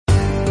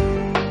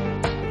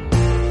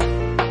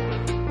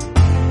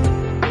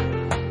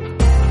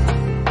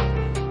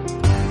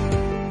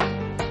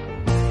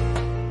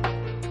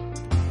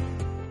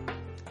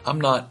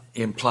not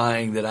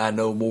implying that I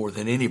know more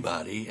than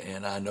anybody,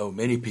 and I know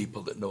many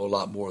people that know a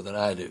lot more than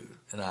I do,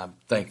 and I'm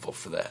thankful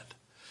for that.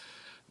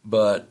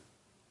 But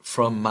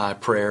from my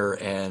prayer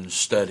and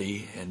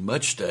study, and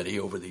much study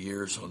over the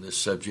years on this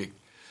subject,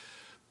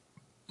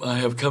 I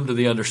have come to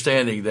the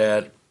understanding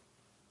that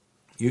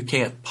you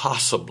can't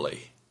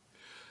possibly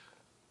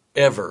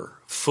ever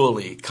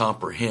fully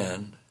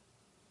comprehend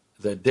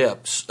the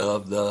depths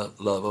of the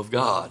love of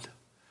God.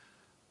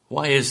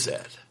 Why is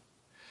that?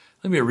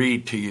 Let me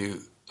read to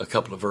you a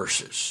couple of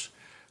verses.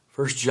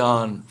 1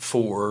 John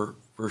 4,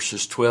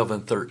 verses 12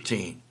 and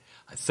 13.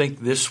 I think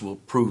this will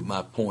prove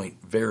my point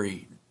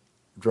very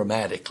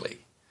dramatically.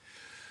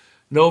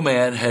 No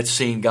man had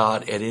seen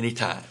God at any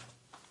time.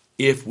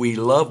 If we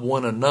love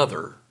one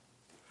another,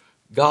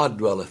 God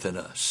dwelleth in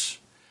us,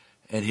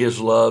 and his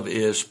love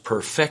is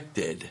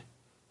perfected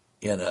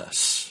in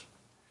us.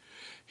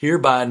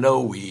 Hereby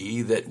know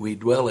we that we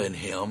dwell in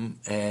him,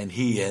 and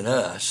he in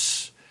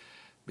us,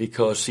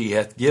 because he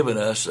hath given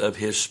us of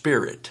his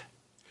Spirit.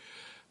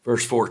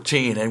 Verse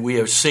 14, and we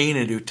have seen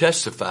and do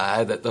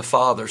testify that the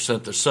Father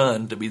sent the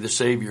Son to be the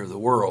Savior of the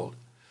world.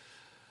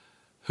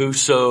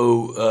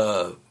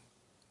 Whosoever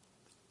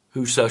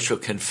shall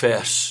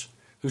confess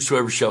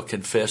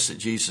that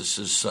Jesus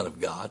is the Son of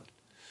God,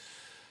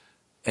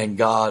 and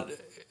God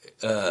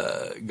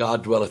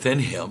dwelleth in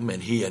him,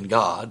 and he in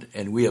God,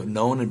 and we have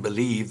known and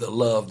believed the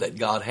love that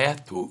God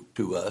hath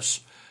to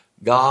us.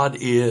 God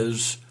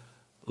is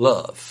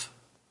love.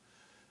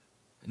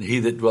 And he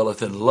that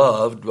dwelleth in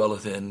love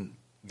dwelleth in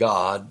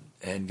God,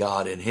 and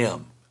God in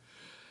him.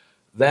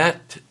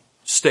 That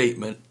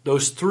statement,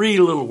 those three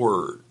little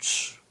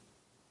words,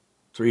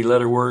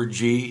 three-letter word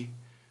G-O-D,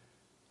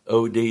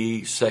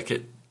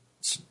 second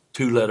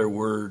two-letter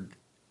word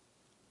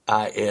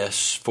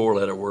I-S,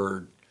 four-letter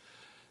word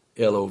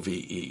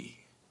L-O-V-E,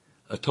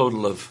 a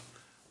total of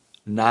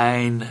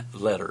 9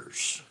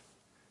 letters.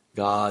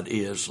 God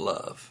is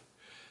love,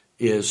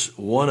 is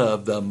one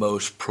of the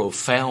most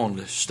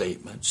profound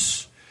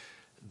statements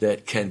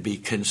that can be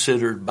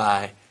considered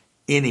by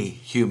any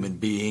human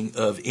being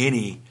of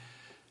any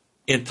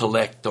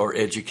intellect or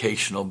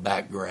educational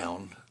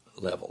background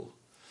level.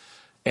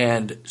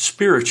 And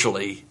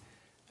spiritually,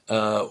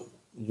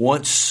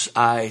 once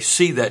I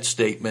see that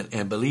statement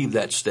and believe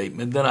that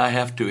statement, then I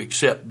have to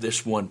accept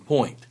this one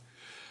point.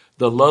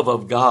 The love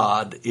of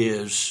God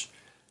is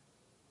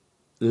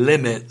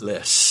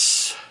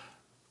limitless.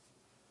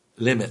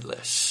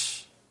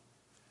 Limitless.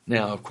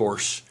 Now, of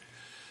course,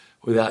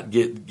 without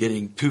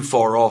getting too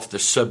far off the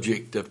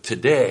subject of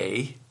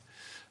today,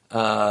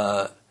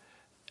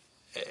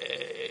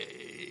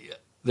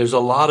 there's a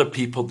lot of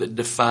people that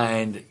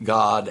define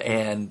God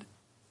and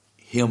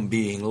him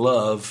being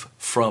love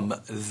from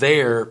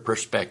their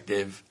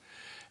perspective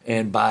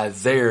and by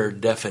their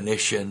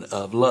definition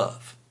of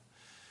love.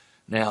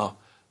 Now,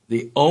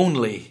 the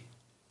only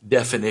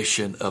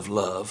definition of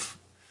love,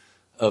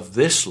 of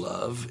this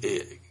love,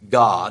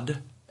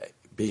 God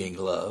being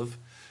love,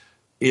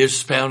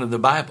 is found in the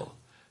Bible.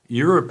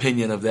 Your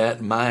opinion of that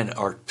and mine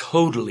are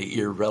totally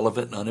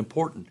irrelevant and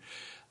unimportant.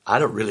 I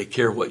don't really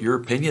care what your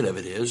opinion of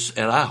it is,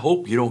 and I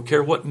hope you don't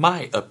care what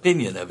my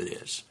opinion of it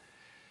is.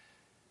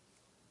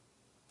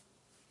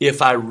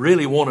 If I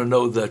really want to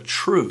know the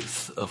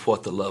truth of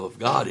what the love of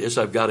God is,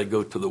 I've got to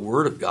go to the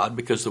Word of God,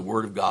 because the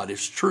Word of God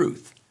is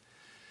truth.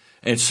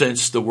 And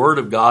since the Word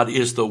of God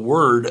is the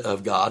Word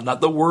of God,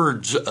 not the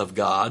words of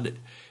God,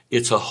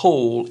 it's a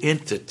whole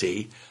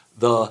entity,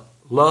 the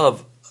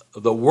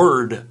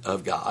Word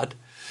of God.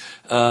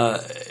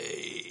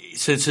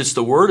 Since it's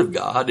the Word of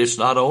God, it's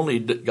not only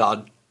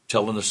God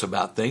telling us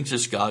about things,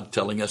 it's God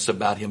telling us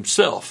about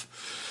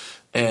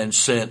himself. And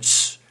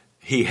since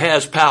he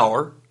has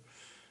power,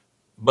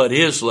 but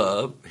is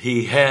love,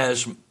 he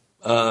has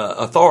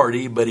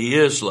authority, but he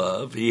is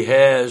love, he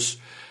has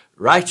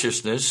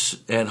righteousness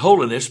and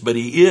holiness, but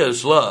he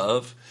is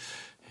love.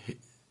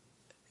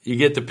 You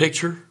get the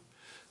picture?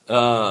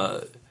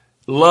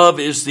 Love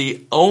is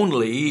the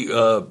only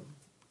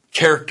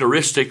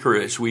characteristic, or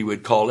as we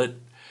would call it,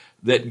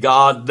 that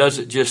God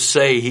doesn't just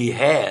say he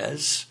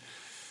has,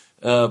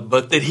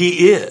 but that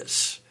he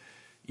is.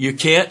 You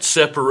can't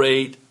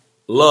separate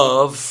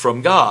love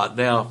from God.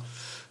 Now,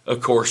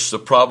 of course, the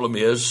problem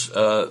is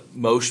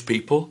most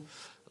people,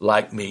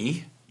 like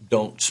me,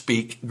 don't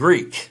speak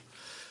Greek.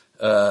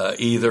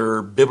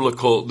 Either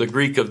the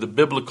Greek of the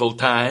biblical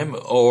time,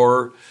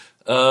 or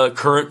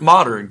current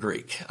modern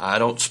Greek. I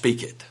don't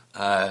speak it.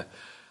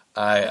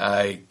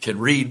 I can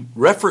read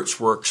reference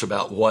works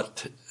about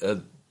what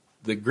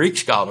the Greek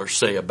scholars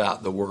say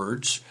about the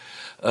words,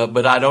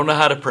 but I don't know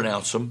how to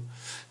pronounce them,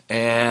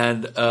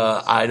 and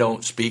I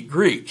don't speak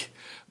Greek.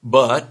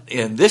 But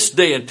in this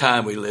day and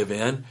time we live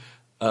in,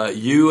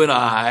 you and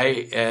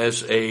I,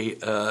 as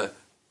a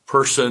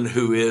person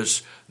who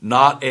is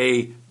not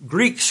a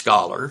Greek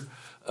scholar,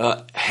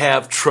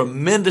 have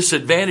tremendous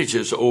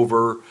advantages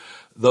over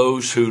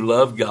those who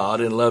love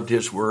God and loved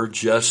his word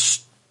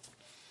just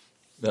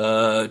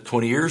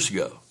 20 years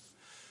ago,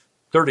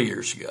 30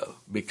 years ago,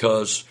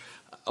 because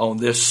on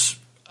this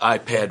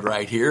iPad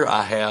right here,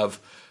 I have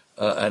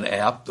an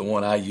app, the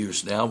one I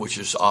use now, which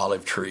is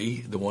Olive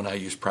Tree, the one I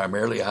use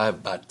primarily. I have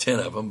about 10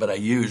 of them, but I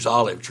use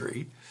Olive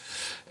Tree.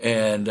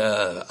 And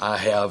I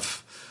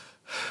have,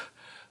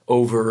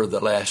 over the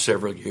last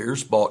several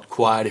years, bought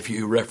quite a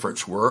few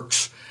reference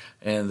works,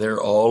 and they're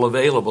all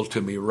available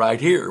to me right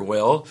here.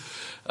 Well,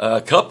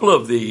 a couple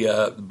of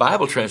the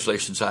Bible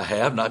translations I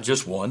have, not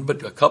just one,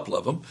 but a couple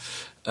of them,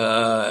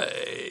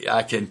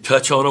 I can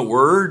touch on a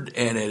word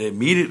and it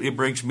immediately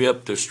brings me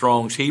up to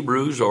Strong's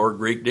Hebrews or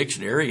Greek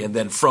Dictionary. And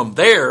then from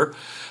there,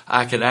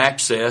 I can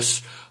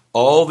access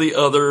all the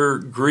other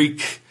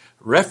Greek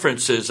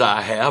references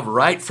I have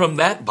right from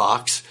that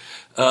box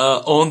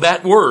on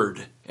that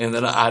word. And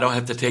then I don't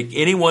have to take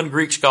any one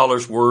Greek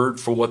scholar's word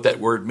for what that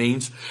word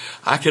means.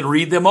 I can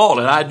read them all,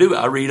 and I do.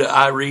 I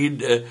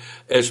read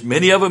as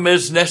many of them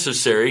as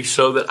necessary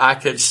so that I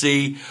can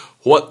see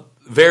what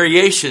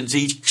variations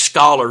each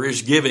scholar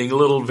is giving,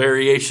 little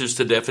variations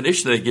to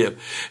definition they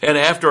give. And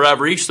after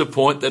I've reached the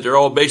point that they're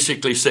all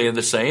basically saying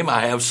the same,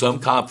 I have some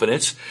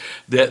confidence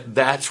that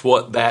that's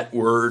what that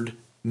word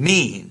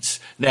means.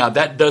 Now,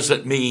 that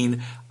doesn't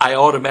mean I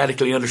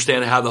automatically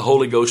understand how the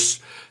Holy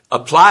Ghost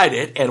applied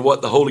it and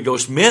what the Holy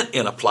Ghost meant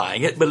in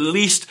applying it, but at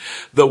least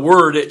the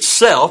word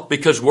itself,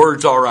 because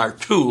words are our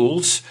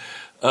tools,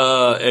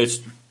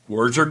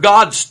 words are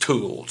God's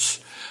tools.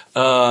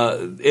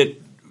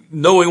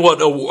 Knowing what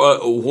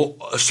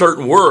a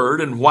certain word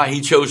and why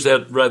he chose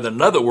that rather than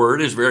another word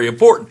is very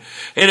important.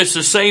 And it's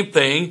the same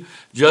thing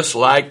just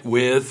like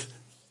with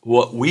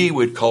what we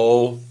would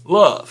call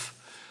love.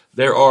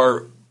 There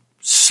are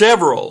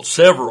several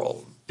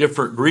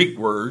different Greek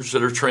words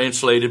that are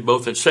translated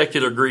both in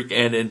secular Greek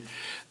and in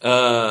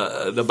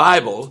the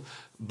Bible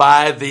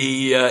by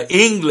the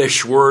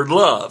English word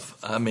love.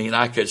 I mean,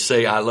 I could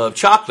say I love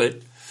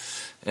chocolate,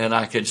 and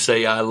I could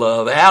say I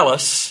love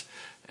Alice,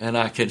 and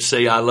I can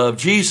say I love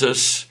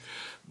Jesus,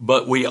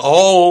 but we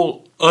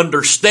all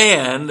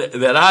understand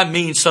that I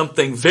mean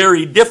something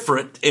very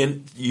different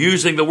in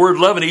using the word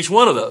love in each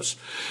one of those.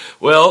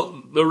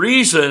 Well, the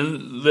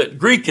reason that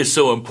Greek is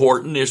so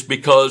important is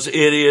because it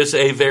is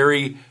a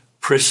very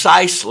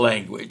precise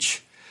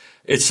language.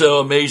 It's so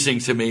amazing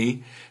to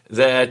me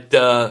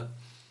that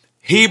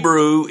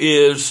Hebrew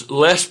is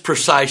less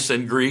precise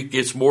than Greek.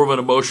 It's more of an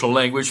emotional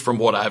language from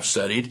what I've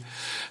studied.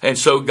 And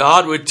so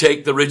God would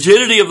take the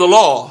rigidity of the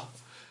law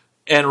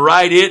and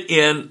write it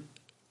in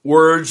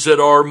words that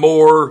are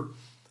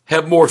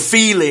have more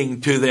feeling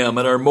to them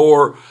and are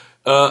more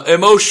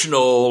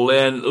emotional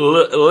and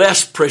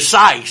less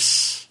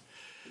precise.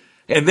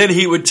 And then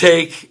he would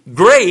take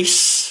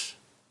grace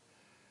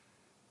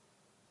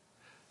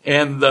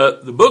and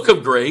the book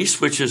of grace,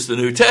 which is the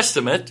New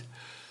Testament,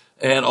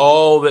 and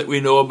all that we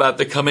know about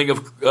the coming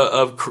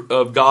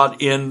of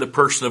God in the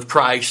person of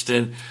Christ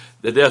and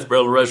the death,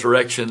 burial,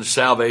 resurrection, the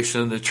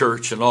salvation, and the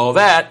church, and all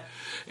that.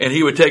 And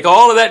he would take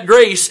all of that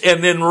grace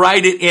and then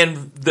write it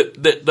in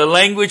the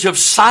language of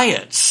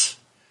science.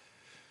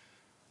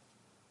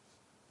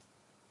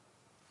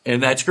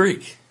 And that's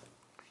Greek.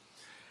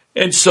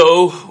 And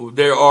so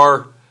there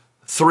are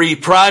three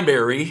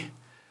primary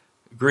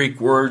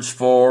Greek words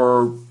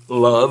for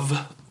love,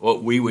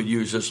 what we would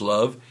use as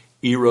love: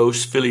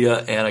 eros,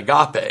 philia, and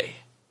agape.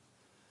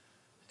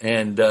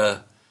 And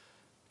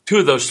two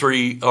of those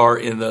three are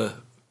in the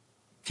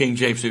King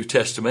James New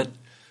Testament,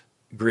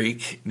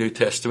 Greek New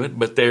Testament,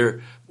 but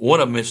one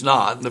of them is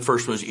not. The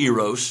first one is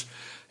eros.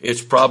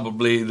 It's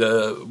probably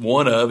the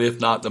one of, if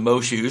not the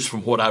most used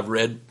from what I've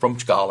read from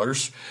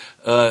scholars,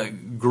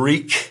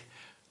 Greek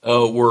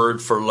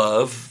word for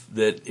love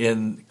that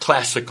in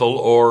classical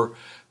or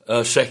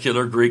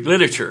secular Greek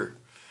literature,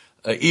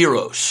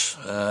 eros.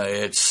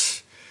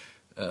 It's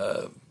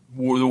the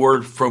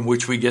word from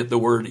which we get the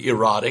word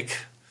erotic,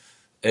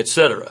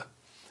 etc.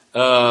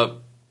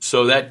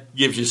 So that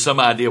gives you some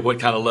idea of what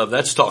kind of love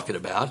that's talking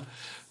about.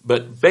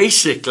 But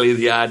basically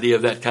the idea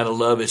of that kind of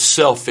love is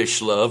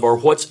selfish love, or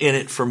what's in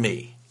it for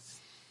me.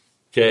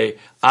 Okay,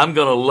 I'm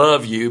going to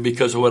love you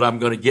because of what I'm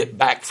going to get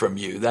back from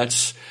you.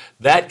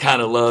 That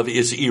kind of love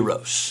is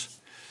eros.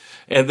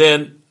 And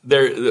then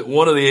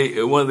one of the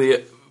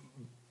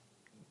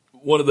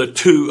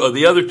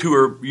other two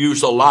are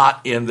used a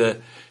lot in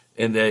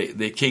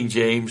the King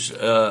James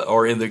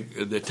or in the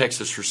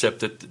Textus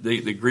Receptus,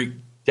 the Greek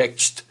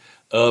text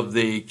of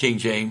the King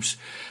James,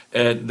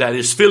 and that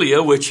is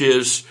philia, which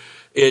is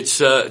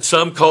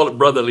some call it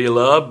brotherly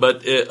love,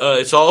 but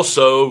it's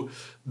also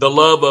the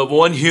love of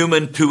one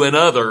human to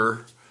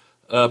another.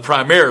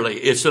 Primarily,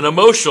 it's an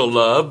emotional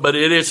love, but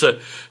it is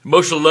an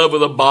emotional love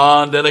with a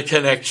bond and a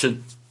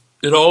connection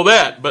and all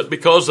that. But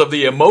because of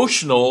the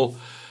emotional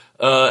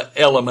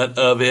element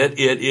of it,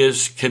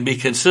 can be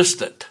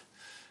consistent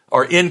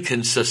or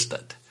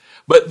inconsistent.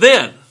 But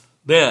then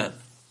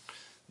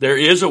there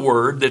is a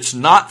word that's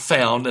not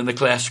found in the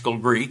classical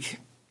Greek,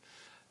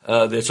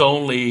 that's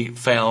only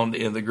found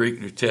in the Greek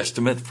New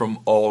Testament from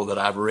all that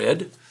I've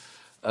read,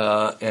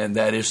 and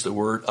that is the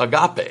word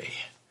agape.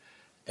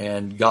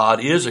 And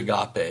God is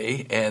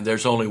agape, and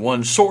there's only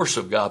one source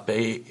of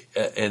agape,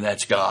 and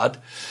that's God.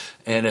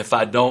 And if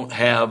I don't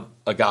have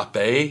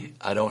agape,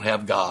 I don't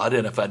have God.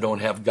 And if I don't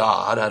have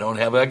God, I don't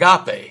have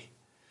agape.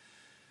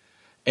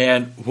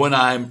 And when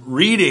I'm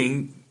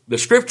reading the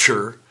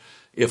scripture,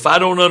 if I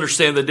don't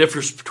understand the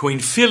difference between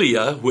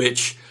philia,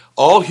 which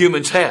all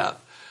humans have,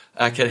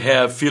 I can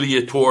have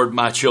philia toward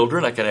my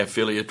children. I can have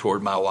philia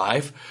toward my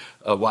wife,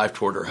 a wife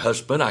toward her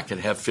husband. I can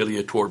have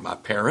philia toward my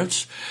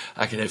parents.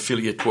 I can have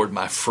philia toward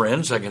my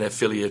friends. I can have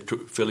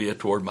philia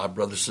toward my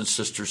brothers and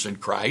sisters in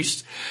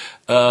Christ.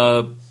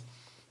 I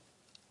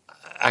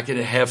can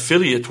have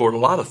philia toward a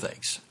lot of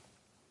things.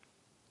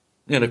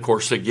 And of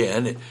course,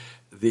 again,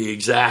 the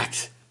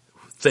exact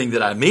thing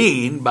that I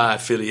mean by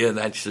philia in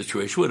that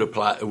situation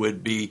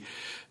would be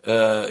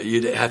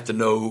you'd have to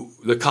know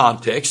the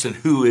context and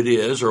who it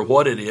is or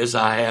what it is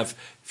I have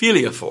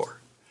philia for.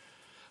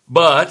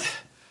 But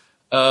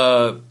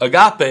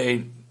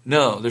agape,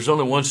 no, there's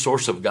only one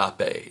source of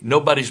agape.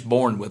 Nobody's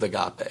born with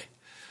agape.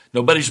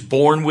 Nobody's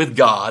born with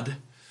God.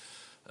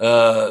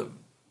 We're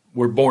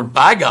born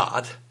by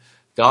God.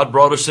 God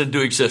brought us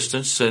into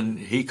existence, and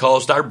He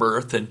caused our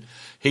birth, and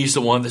He's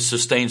the one that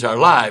sustains our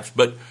lives.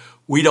 But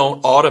we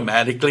don't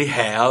automatically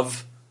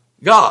have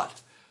God.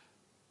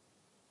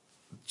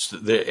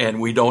 And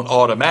we don't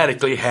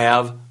automatically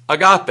have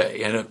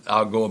agape. And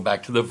I'll go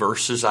back to the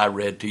verses I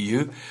read to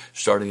you,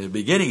 starting at the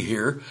beginning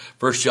here.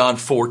 1 John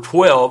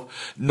 4:12,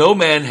 no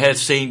man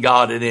has seen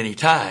God at any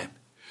time.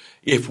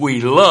 If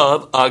we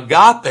love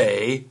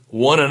agape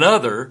one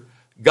another,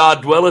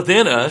 God dwelleth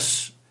in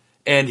us,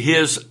 and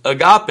His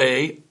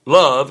agape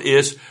love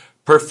is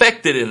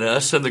perfected in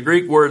us. And the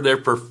Greek word there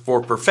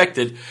for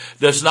perfected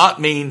does not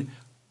mean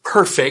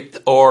perfect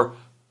or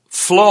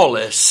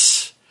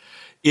flawless.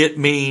 It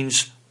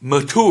means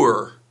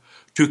mature,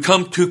 to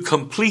come to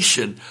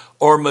completion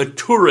or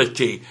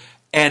maturity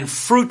and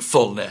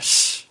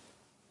fruitfulness.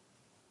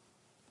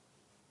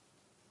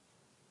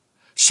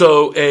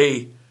 So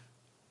a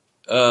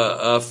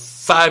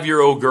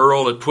 5-year-old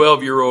girl, a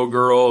 12-year-old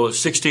girl, a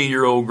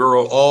 16-year-old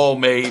girl, all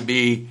may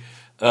be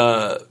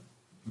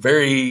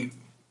very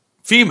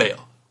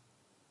female.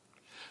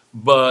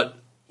 But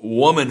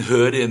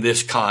womanhood in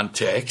this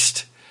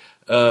context,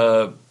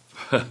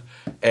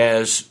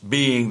 as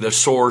being the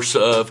source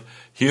of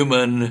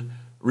human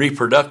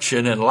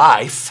reproduction and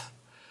life,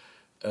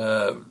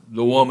 the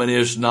woman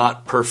is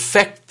not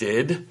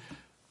perfected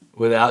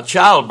without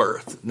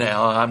childbirth.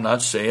 Now, I'm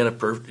not saying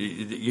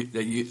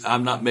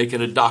I'm not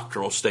making a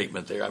doctrinal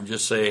statement there. I'm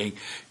just saying,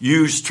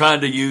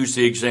 trying to use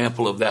the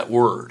example of that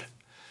word,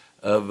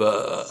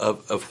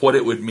 of what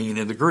it would mean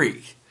in the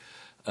Greek.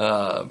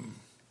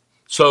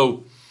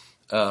 So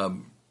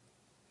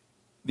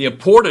the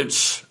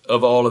importance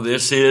of all of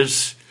this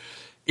is,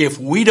 if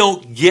we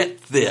don't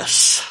get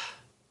this,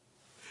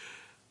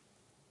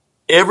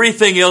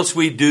 everything else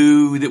we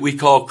do that we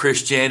call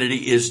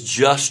Christianity is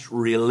just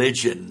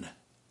religion.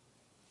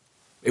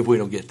 If we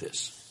don't get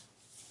this,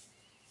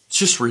 it's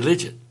just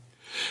religion.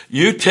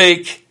 You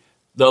take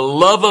the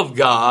love of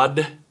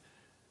God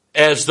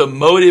as the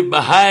motive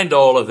behind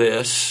all of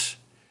this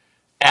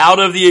out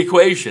of the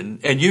equation,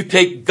 and you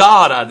take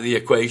God out of the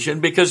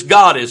equation, because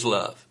God is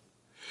love.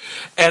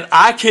 And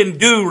I can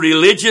do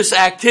religious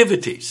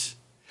activities,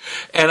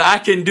 and I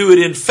can do it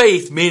in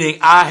faith, meaning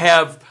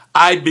I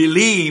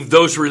believe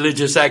those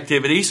religious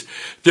activities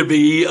to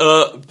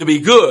be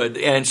good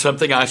and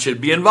something I should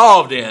be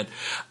involved in.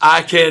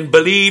 I can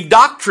believe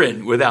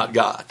doctrine without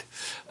God,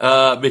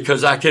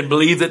 because I can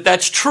believe that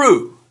that's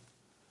true.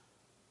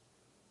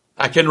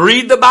 I can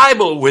read the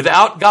Bible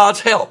without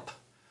God's help,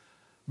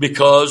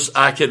 because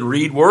I can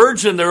read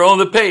words and they're on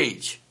the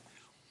page.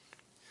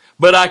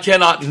 But I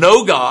cannot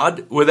know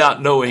God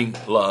without knowing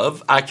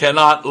love. I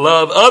cannot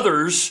love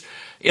others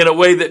in a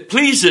way that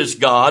pleases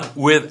God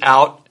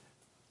without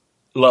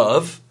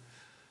love.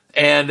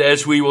 And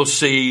as we will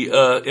see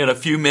in a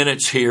few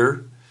minutes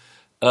here,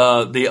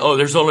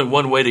 there's only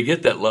one way to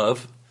get that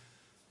love,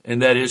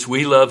 and that is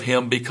we love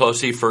Him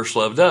because He first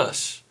loved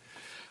us.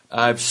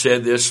 I've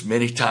said this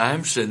many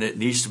times, and it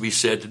needs to be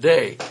said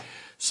today.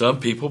 Some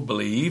people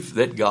believe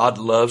that God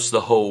loves the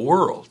whole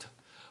world.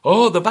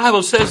 Oh, the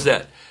Bible says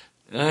that.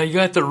 You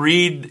have to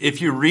read,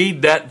 if you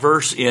read that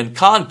verse in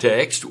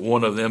context,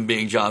 one of them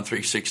being John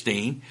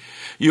 3:16,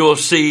 you will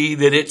see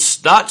that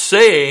it's not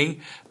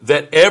saying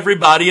that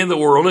everybody in the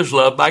world is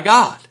loved by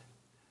God.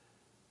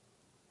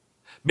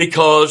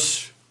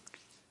 Because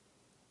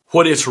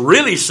what it's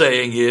really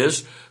saying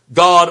is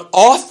God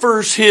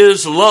offers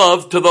His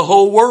love to the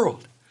whole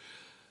world.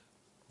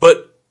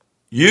 But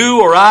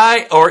you or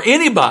I or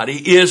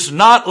anybody is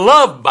not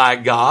loved by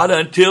God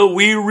until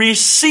we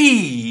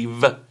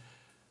receive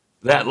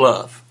that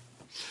love.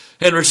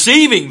 And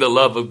receiving the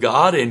love of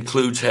God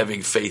includes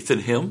having faith in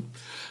Him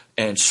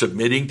and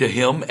submitting to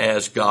Him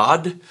as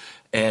God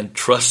and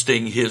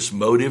trusting His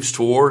motives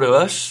toward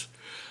us.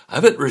 I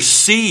haven't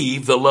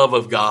received the love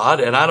of God,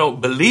 and I don't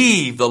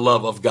believe the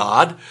love of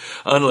God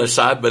unless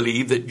I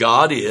believe that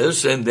God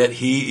is, and that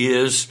He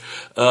is,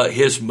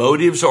 His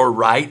motives are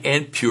right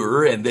and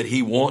pure, and that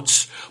He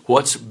wants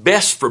what's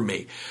best for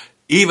me.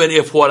 Even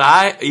if what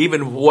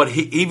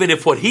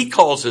He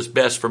calls is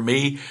best for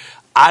me,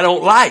 I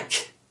don't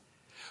like.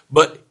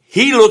 But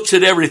he looks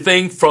at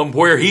everything from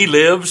where he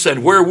lives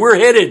and where we're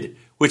headed,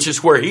 which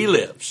is where he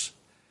lives.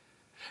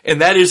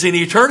 And that is in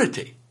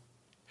eternity.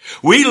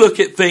 We look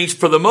at things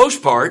for the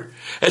most part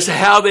as to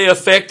how they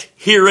affect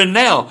here and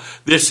now.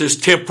 This is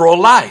temporal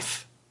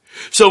life.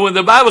 So when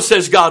the Bible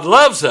says God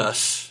loves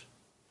us,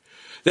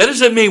 that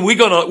doesn't mean we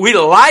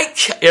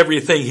like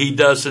everything he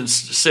does and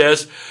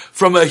says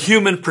from a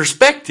human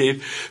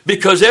perspective,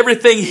 because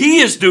everything he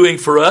is doing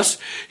for us,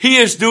 he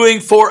is doing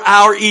for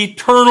our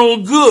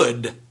eternal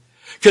good.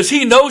 Because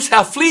he knows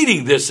how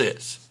fleeting this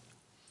is.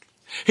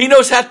 He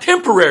knows how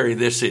temporary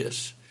this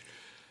is.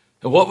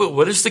 And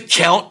what is the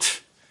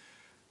count?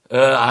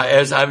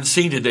 As I've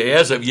seen today,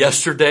 as of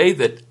yesterday,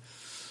 that,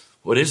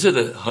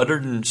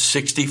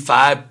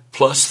 165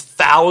 plus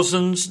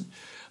thousands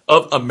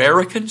of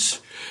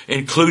Americans,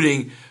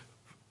 including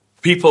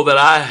people that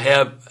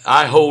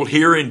I hold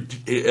here and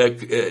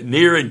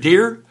near and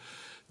dear,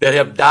 that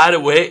have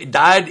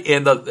died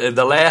in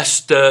the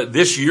last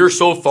this year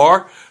so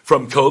far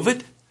from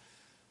COVID.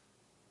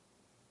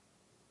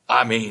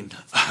 I mean,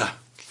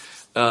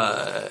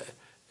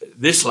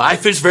 this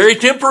life is very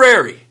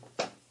temporary.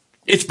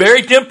 It's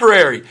very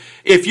temporary.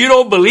 If you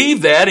don't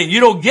believe that and you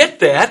don't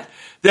get that,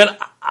 then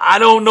I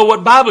don't know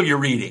what Bible you're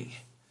reading.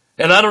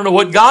 And I don't know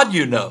what God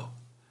you know.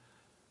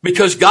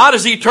 Because God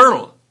is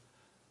eternal.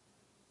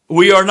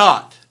 We are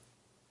not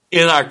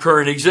in our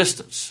current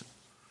existence.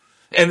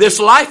 And this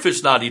life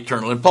is not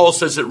eternal. And Paul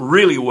says it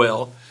really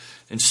well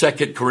in 2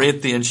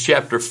 Corinthians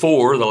chapter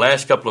 4, the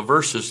last couple of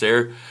verses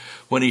there,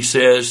 when he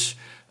says,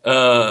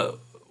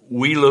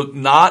 we look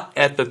not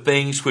at the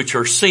things which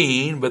are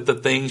seen, but the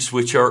things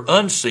which are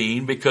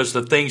unseen, because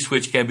the things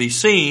which can be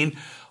seen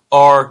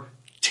are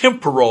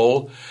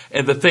temporal,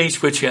 and the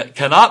things which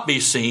cannot be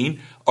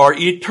seen are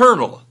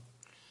eternal.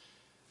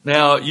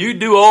 Now, you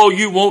do all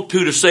you want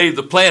to save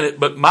the planet,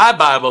 but my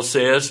Bible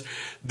says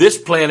this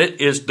planet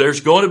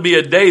there's going to be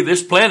a day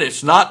this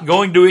planet's not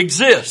going to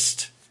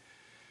exist.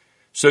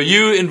 So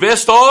you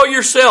invest all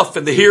yourself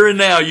in the here and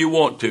now you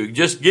want to.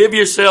 Just give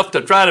yourself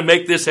to try to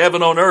make this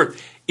heaven on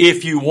earth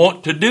if you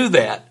want to do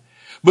that.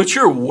 But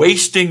you're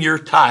wasting your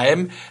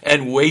time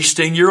and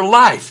wasting your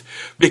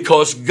life,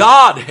 because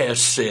God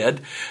has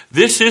said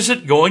this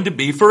isn't going to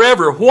be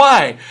forever.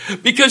 Why?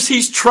 Because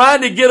he's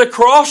trying to get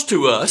across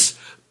to us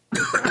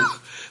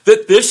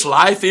that this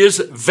life is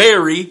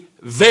very,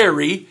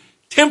 very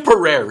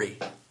temporary,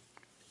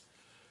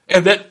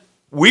 and that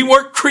we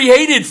weren't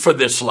created for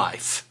this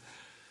life.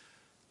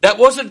 That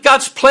wasn't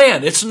God's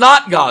plan. It's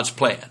not God's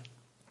plan.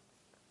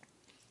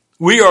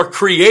 We are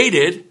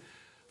created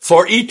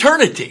for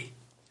eternity,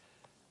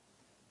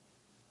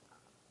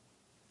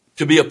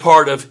 to be a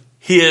part of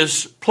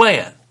his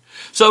plan.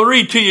 So I'll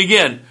read to you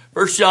again,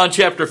 1 John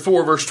chapter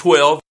 4, verse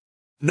 12.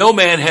 No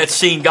man hath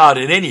seen God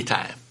at any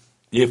time.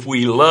 If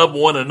we love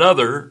one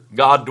another,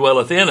 God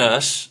dwelleth in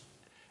us,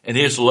 and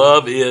his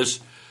love is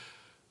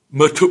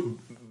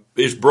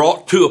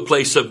brought to a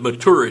place of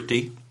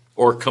maturity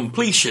or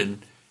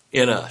completion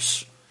in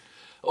us.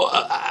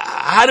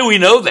 How do we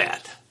know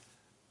that?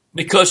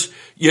 Because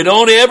you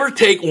don't ever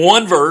take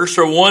one verse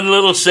or one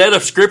little set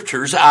of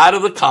scriptures out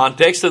of the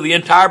context of the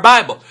entire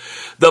Bible.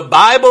 The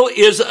Bible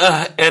is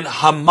an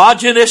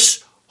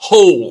homogeneous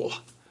whole.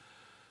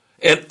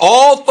 And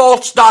all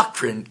false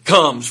doctrine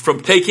comes from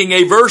taking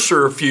a verse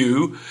or a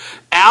few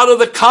out of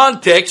the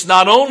context,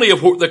 not only of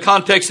the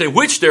context in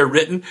which they're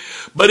written,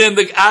 but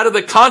out of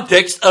the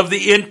context of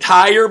the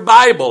entire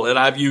Bible. And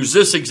I've used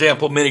this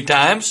example many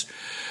times.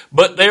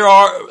 But there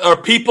are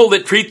people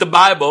that treat the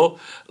Bible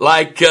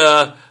like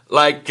 4,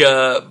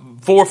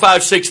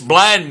 5, 6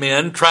 blind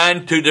men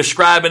trying to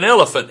describe an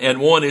elephant, and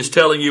one is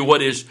telling you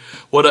what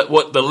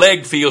the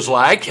leg feels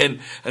like, and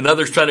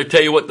another's trying to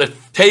tell you what the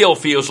tail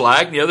feels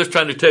like, and the other's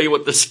trying to tell you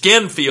what the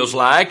skin feels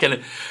like,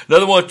 and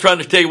another one trying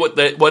to tell you what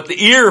the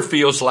ear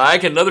feels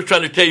like, and another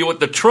trying to tell you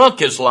what the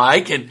trunk is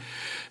like, and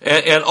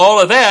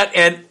all of that.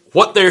 And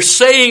what they're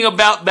saying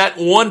about that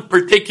one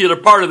particular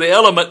part of the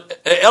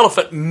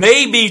elephant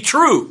may be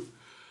true,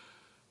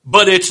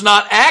 but it's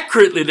not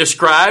accurately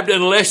described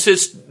unless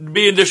it's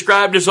being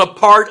described as a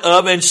part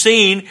of and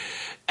seen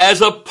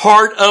as a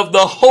part of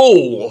the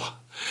whole.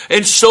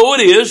 And so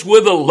it is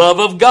with the love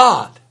of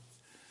God.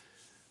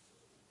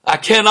 I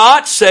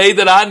cannot say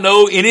that I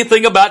know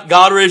anything about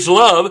God or his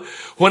love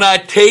when I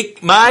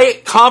take my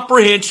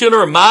comprehension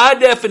or my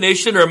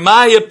definition or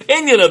my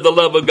opinion of the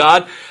love of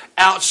God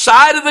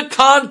outside of the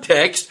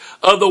context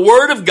of the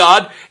Word of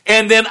God,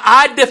 and then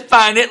I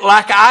define it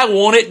like I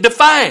want it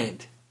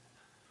defined.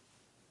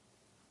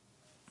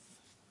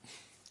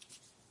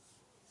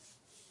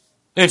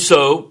 And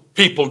so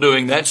people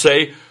doing that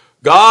say,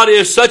 God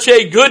is such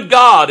a good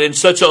God and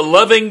such a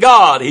loving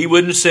God, he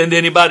wouldn't send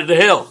anybody to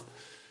hell.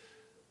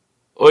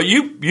 Well,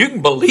 you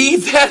can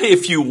believe that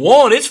if you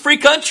want. It's free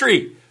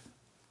country.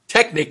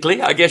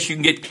 Technically, I guess you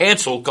can get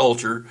cancel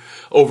culture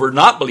over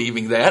not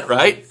believing that,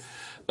 right?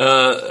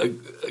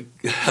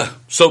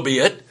 So be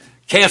it.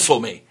 Cancel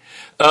me.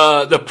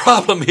 The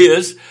problem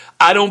is,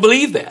 I don't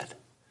believe that.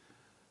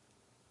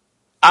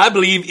 I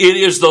believe it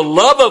is the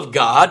love of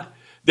God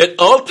that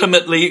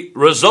ultimately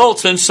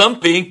results in some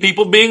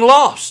people being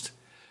lost.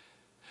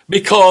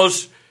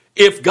 Because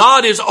if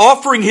God is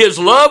offering his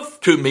love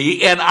to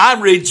me and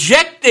I'm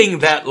rejecting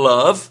that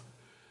love,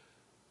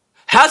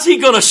 how's he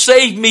going to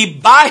save me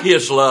by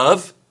his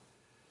love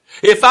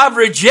if I've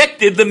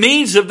rejected the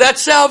means of that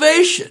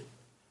salvation?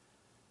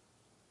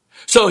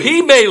 So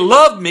he may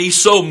love me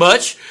so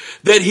much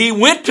that he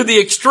went to the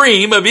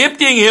extreme of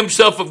emptying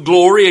himself of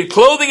glory and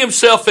clothing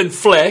himself in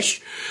flesh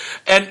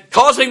and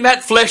causing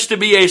that flesh to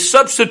be a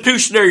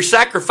substitutionary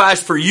sacrifice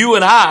for you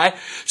and I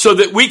so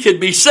that we could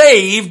be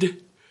saved.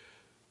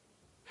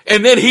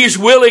 And then he's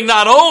willing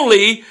not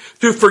only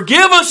to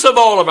forgive us of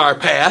all of our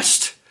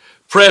past,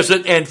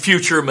 present, and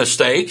future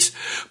mistakes,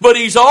 but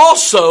he's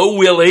also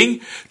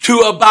willing to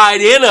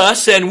abide in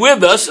us and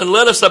with us and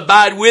let us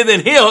abide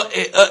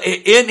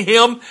in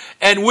him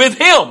and with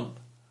him.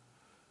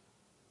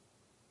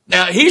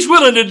 Now, he's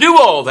willing to do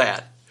all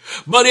that.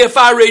 But if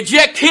I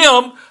reject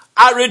him,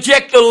 I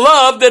reject the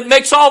love that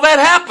makes all that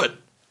happen.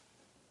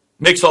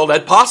 Makes all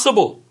that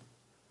possible.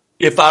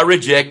 If I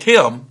reject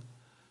him,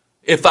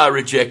 if I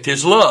reject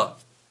his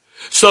love.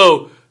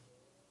 So,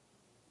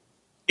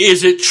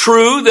 is it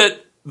true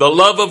that the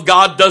love of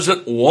God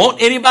doesn't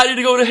want anybody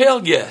to go to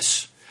hell?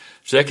 Yes.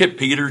 2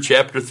 Peter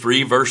chapter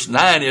 3 verse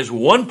 9 is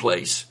one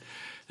place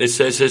that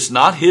says it's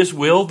not his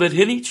will that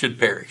any should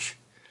perish.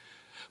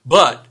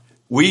 But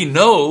we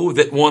know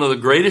that one of the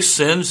greatest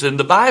sins in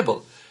the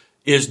Bible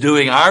is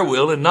doing our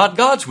will and not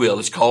God's will.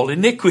 It's called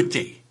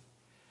iniquity.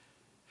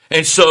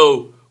 And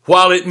so,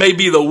 while it may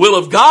be the will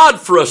of God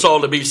for us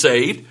all to be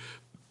saved,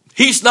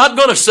 he's not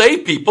going to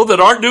save people that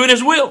aren't doing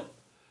his will.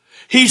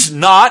 He's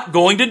not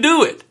going to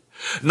do it.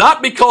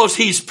 Not because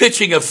he's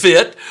pitching a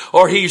fit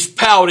or he's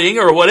pouting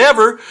or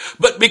whatever,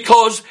 but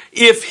because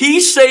if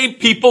he saved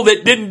people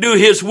that didn't do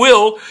his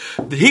will,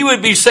 he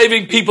would be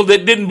saving people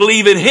that didn't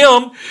believe in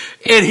him,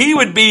 and he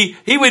would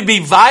be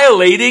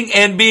violating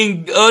and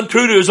being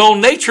untrue to his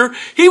own nature.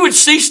 He would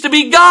cease to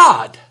be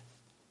God.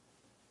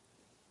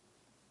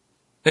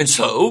 And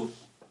so,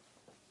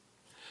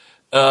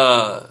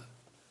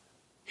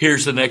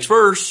 here's the next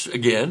verse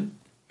again.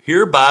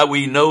 Hereby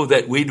we know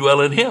that we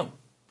dwell in him.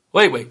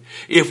 Wait.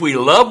 If we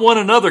love one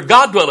another,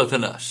 God dwelleth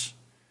in us.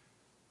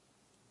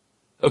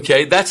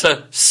 Okay, that's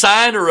a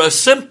sign or a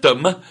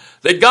symptom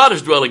that God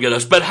is dwelling in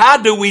us. But how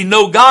do we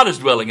know God is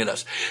dwelling in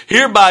us?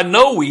 Hereby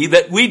know we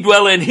that we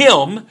dwell in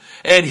him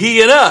and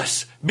he in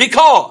us.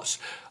 Because,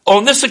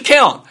 on this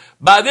account,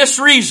 by this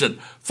reason,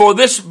 for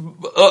this,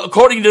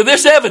 according to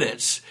this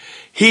evidence,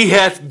 he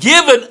hath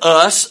given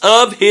us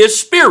of his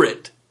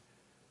Spirit.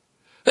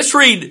 Let's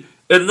read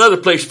in another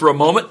place for a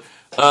moment.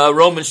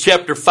 Romans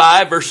chapter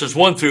 5 verses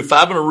 1 through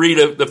 5. I'm going to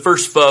read the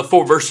first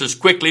 4 verses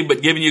quickly,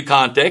 but giving you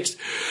context.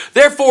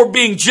 Therefore,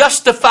 being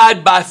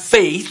justified by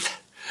faith,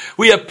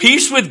 we have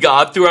peace with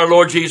God through our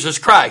Lord Jesus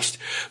Christ,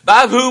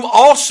 by whom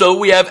also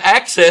we have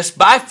access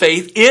by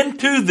faith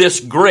into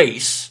this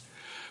grace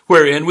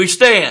wherein we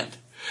stand,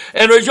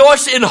 and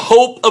rejoice in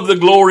hope of the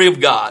glory of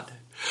God.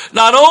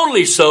 Not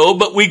only so,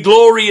 but we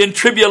glory in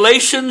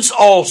tribulations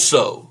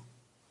also,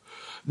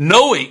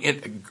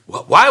 knowing,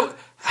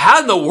 how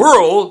in the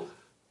world,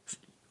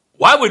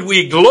 why would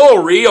we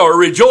glory or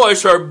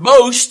rejoice or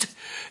boast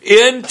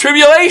in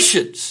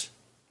tribulations?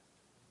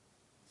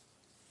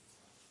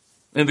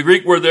 In the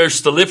Greek word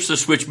there's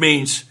thalipsis, which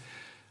means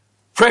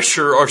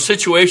pressure or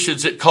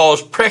situations that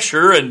cause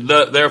pressure and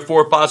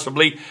therefore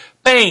possibly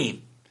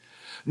pain.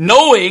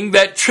 Knowing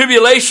that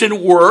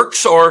tribulation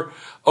works or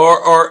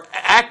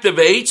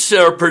activates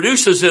or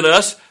produces in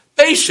us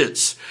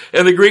patience.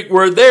 And the Greek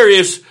word there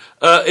is,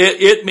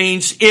 it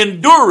means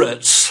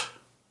endurance.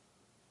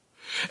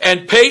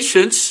 And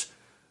patience,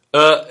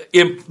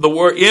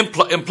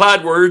 the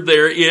implied word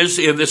there is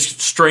in this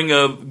string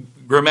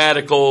of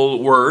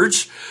grammatical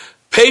words.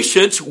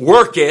 Patience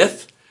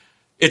worketh,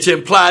 it's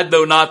implied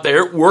though not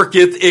there,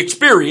 worketh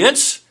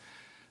experience.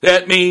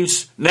 That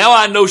means now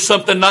I know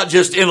something not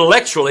just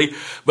intellectually,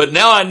 but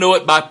now I know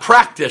it by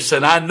practice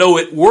and I know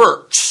it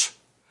works.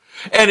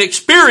 And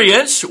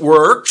experience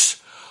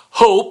works,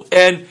 hope,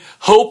 and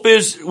hope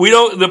is,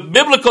 the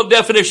biblical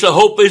definition of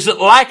hope isn't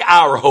like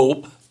our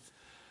hope.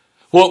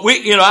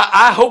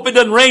 I hope it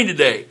doesn't rain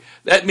today.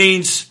 That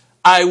means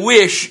I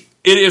wish,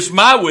 it is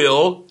my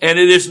will and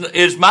it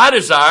is my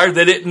desire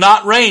that it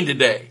not rain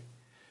today.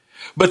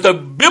 But the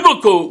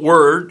biblical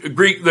word, the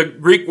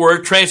Greek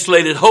word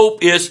translated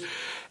hope, is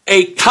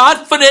a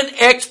confident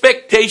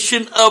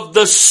expectation of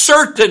the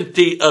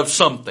certainty of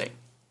something.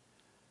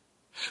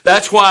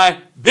 That's why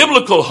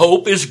biblical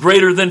hope is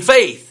greater than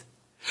faith.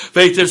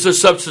 Faith is the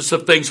substance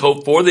of things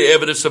hoped for, the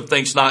evidence of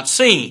things not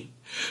seen.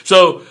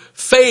 So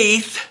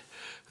faith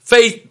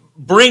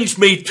brings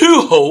me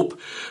to hope,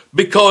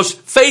 because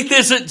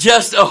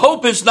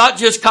hope is not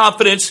just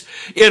confidence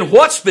in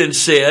what's been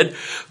said,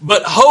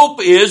 but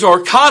hope is,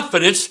 or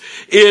confidence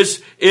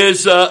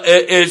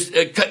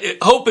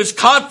hope is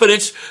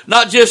confidence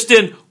not just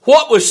in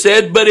what was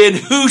said, but in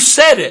who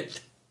said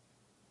it.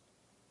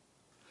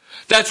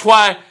 That's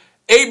why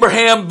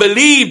Abraham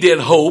believed in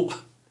hope,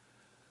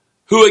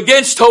 who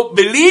against hope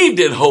believed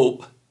in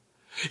hope,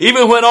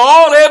 even when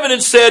all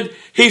evidence said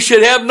he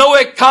should have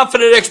no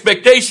confident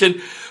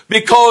expectation,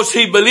 because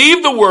he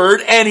believed the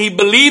word and he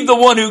believed the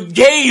one who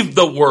gave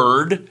the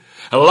word.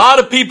 A lot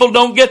of people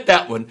don't get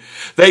that one.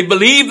 They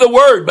believe the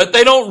word, but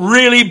they don't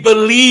really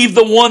believe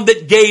the one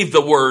that gave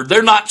the word.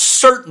 They're not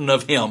certain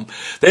of him.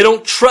 They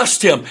don't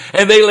trust him,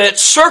 and they let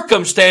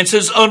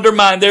circumstances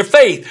undermine their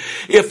faith.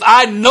 If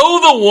I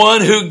know the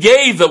one who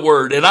gave the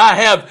word, and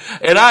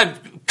I'm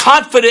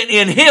confident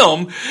in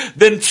him,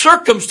 then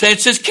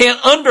circumstances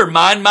can't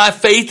undermine my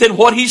faith in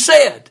what he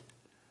said.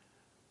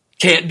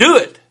 Can't do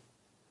it.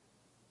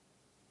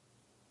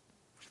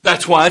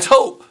 That's why it's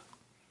hope.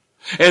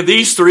 And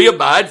these three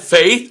abide: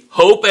 faith,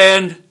 hope,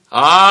 and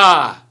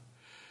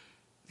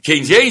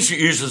King James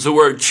uses the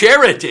word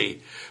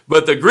charity,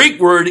 but the Greek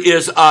word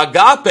is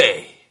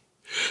agape.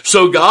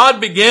 So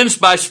God begins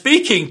by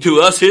speaking to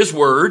us his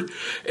word,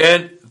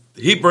 and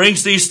he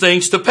brings these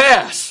things to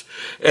pass.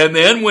 And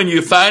then when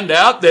you find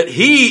out that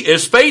he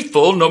is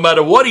faithful, no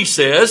matter what he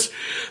says,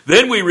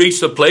 then we reach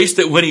the place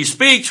that when he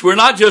speaks, we're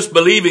not just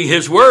believing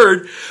his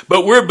word,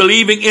 but we're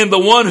believing in the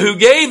one who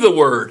gave the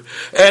word.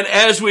 And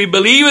as we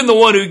believe in the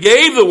one who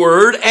gave the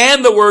word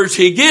and the words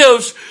he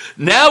gives,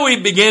 now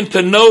we begin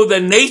to know the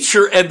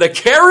nature and the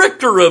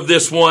character of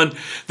this one,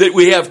 that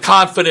we have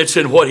confidence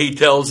in what he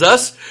tells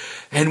us.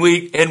 And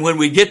when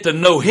we get to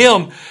know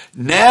him,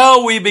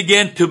 now we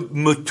begin to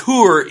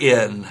mature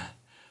in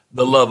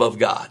the love of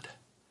God.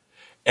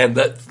 And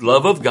that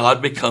love of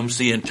God becomes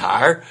the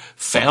entire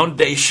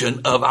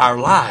foundation of our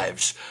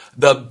lives.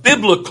 The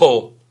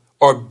biblical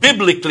or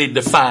biblically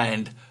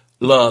defined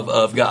love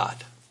of God.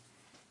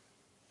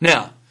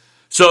 Now,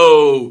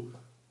 so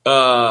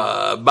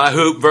by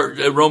whom,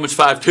 Romans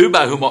 5:2,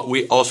 by whom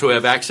we also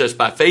have access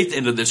by faith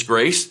into this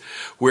grace,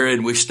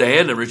 wherein we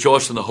stand and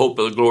rejoice in the hope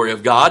of the glory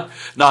of God.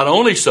 Not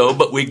only so,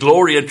 but we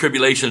glory in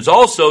tribulations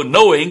also,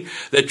 knowing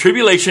that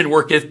tribulation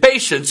worketh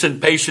patience,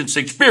 and patience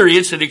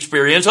experience, and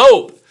experience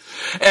hope.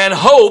 And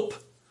hope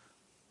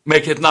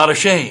maketh not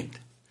ashamed.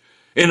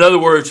 In other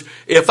words,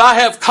 if I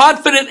have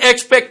confident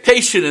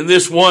expectation in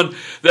this one,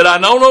 that I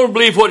not only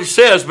believe what he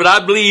says, but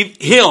I believe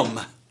him,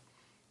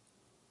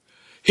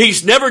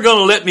 he's never going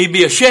to let me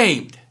be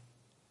ashamed.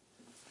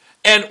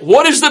 And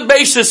what is the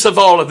basis of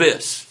all of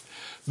this?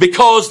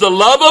 Because the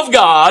love of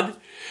God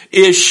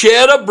is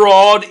shed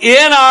abroad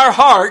in our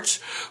hearts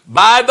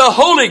by the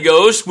Holy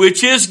Ghost,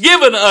 which is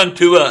given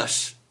unto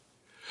us.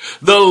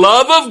 The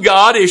love of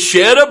God is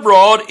shed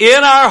abroad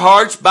in our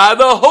hearts by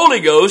the Holy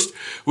Ghost,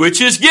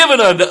 which is given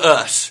unto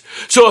us.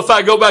 So if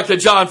I go back to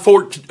John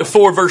 4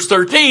 verse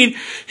 13,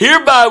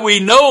 hereby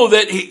we know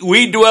that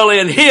we dwell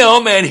in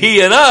him and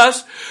he in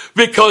us,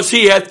 because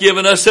he hath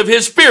given us of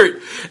his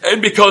Spirit.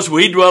 And because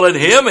we dwell in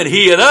him and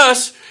he in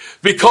us,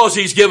 because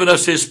he's given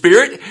us his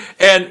Spirit,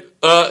 and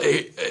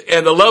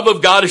the love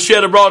of God is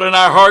shed abroad in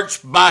our hearts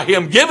by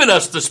him giving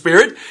us the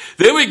Spirit,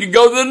 then we can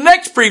go to the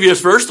next previous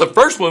verse, the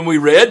first one we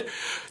read.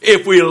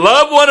 If we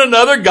love one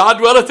another, God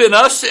dwelleth in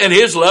us, and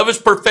his love is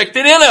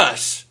perfected in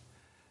us.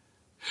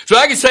 So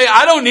I can say,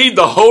 I don't need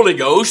the Holy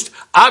Ghost.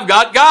 I've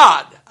got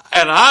God,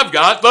 and I've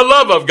got the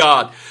love of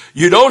God.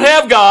 You don't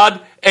have God,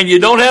 and you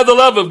don't have the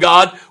love of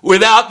God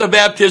without the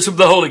baptism of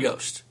the Holy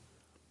Ghost.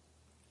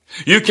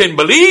 You can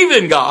believe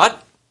in God,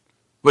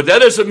 but that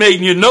doesn't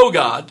mean you know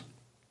God.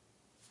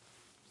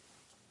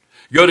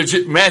 Go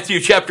to Matthew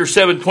chapter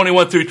 7,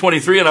 21 through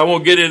 23, and I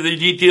won't get into the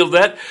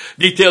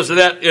details of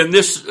that in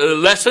this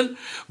lesson,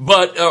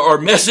 but, or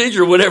message,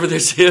 or whatever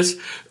this is,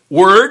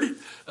 word,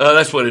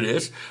 that's what it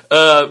is.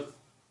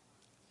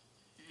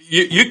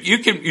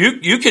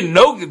 You can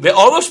know,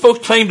 all those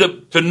folks claim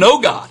to know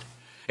God.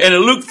 And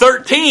in Luke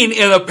 13,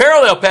 in a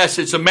parallel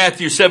passage of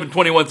Matthew 7,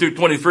 21 through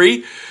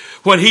 23,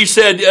 when he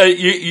said,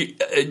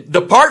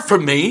 depart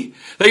from me,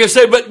 they can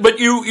say, but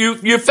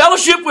you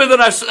fellowship with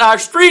our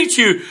streets,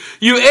 you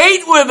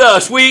ate with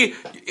us,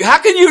 how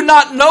can you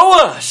not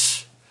know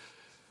us?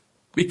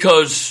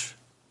 Because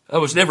I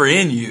was never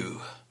in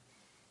you,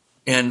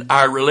 and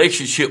our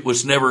relationship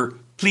was never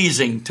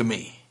pleasing to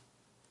me.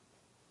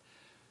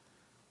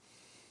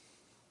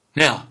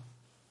 Now,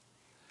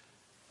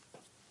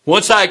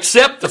 once I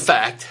accept the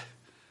fact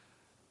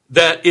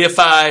that if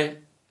I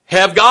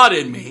have God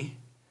in me,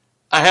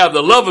 I have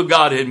the love of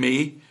God in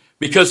me,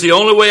 because the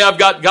only way I've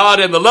got God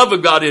and the love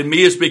of God in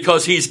me is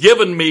because he's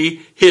given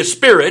me his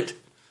Spirit.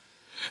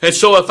 And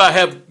so if I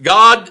have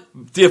God,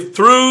 if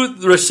through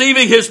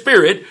receiving his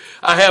Spirit,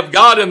 I have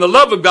God and the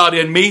love of God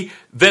in me,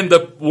 then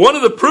one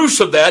of the proofs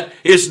of that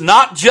is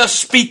not just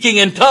speaking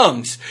in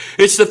tongues.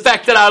 It's the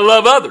fact that I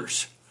love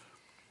others.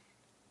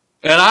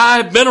 And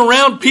I've been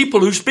around people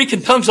who speak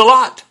in tongues a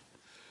lot.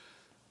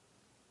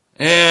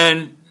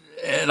 And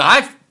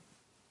I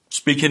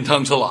speak in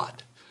tongues a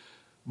lot.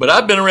 But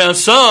I've been around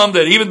some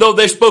that even though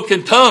they spoke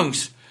in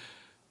tongues,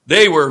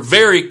 they were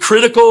very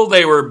critical.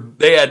 They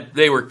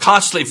were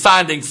constantly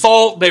finding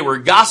fault. They were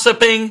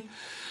gossiping.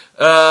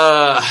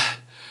 And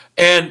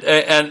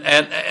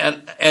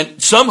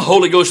some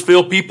Holy Ghost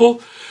filled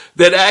people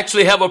that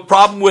actually have a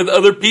problem with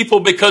other people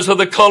because of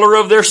the color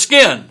of their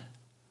skin.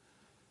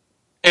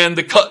 and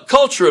the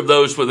culture of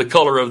those with the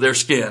color of their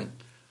skin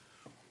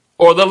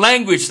or the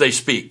language they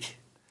speak.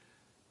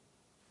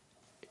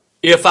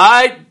 If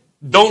I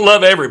don't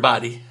love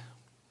everybody,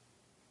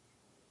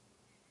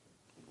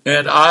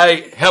 and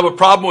I have a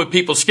problem with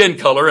people's skin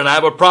color, and I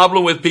have a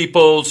problem with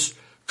people's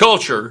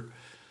culture,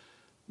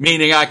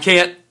 meaning I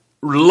can't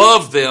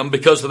love them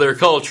because of their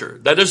culture.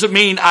 That doesn't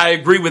mean I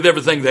agree with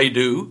everything they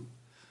do.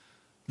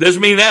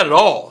 Doesn't mean that at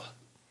all.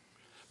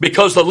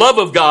 Because the love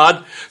of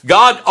God,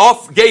 God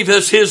gave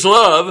us His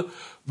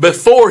love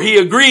before He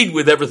agreed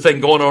with everything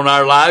going on in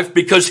our life,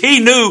 because He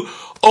knew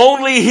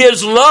only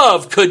His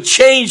love could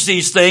change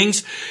these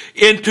things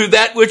into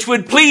that which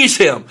would please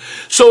Him.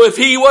 So if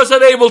He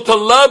wasn't able to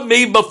love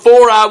me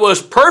before I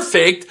was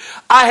perfect,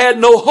 I had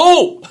no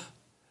hope.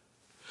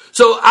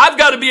 So I've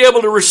got to be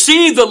able to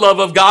receive the love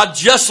of God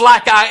just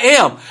like I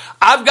am.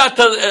 I've got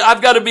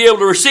to be able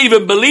to receive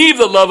and believe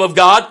the love of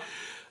God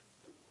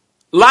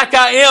like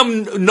I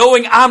am,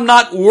 knowing I'm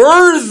not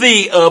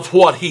worthy of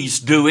what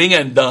He's doing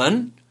and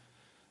done.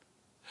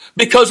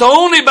 Because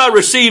only by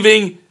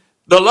receiving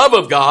the love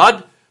of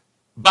God,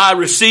 by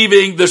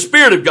receiving the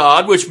Spirit of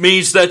God, which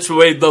means that's the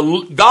way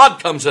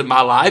God comes in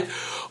my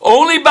life,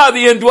 only by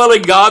the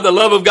indwelling God, the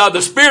love of God,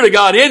 the Spirit of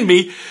God in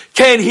me,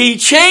 can He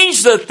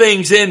change the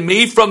things in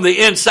me from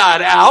the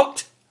inside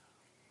out.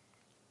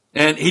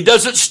 And He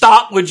doesn't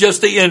stop with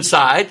just the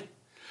inside.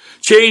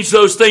 Change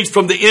those things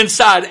from the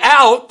inside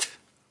out,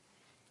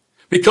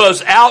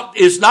 because out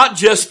is not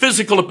just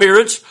physical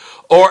appearance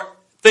or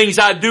things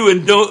I do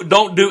and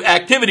don't do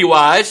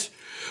activity-wise,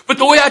 but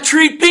the way I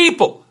treat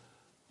people.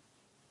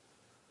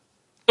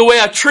 The way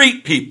I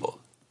treat people.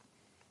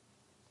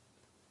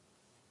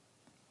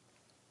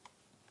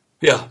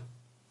 Yeah,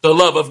 the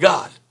love of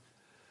God.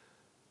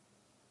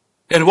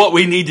 And what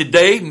we need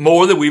today,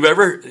 more than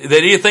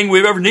anything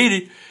we've ever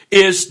needed,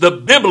 is the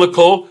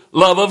biblical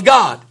love of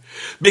God.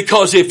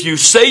 Because if you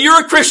say you're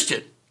a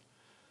Christian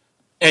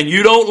and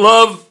you don't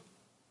love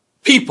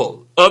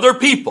people, other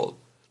people,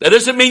 that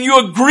doesn't mean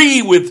you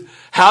agree with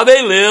how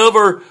they live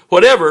or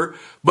whatever,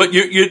 but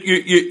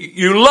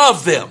you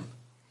love them.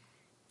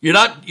 You're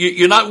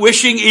not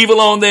wishing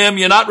evil on them.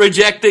 You're not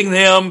rejecting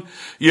them.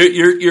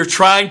 You're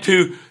trying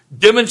to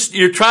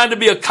you're trying to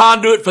be a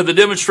conduit for the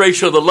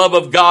demonstration of the love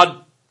of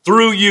God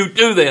through you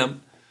to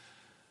them.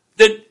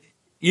 Then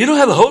you don't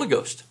have the Holy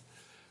Ghost.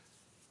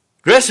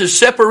 Dress as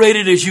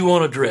separated as you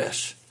want to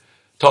dress.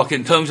 Talk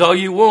in tongues all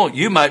you want.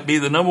 You might be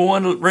the number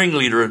one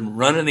ringleader and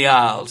running the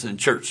aisles in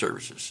church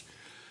services.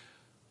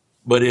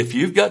 But if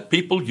you've got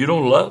people you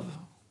don't love,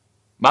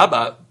 my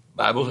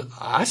Bible,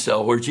 I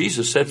saw where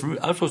Jesus said for me,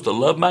 I'm supposed to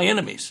love my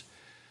enemies.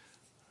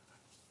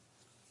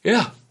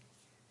 Yeah,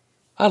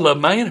 I love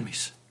my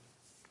enemies.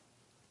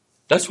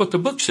 That's what the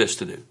book says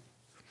to do.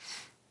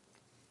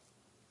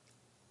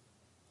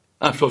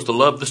 I'm supposed to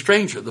love the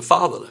stranger, the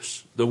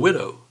fatherless, the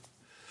widow.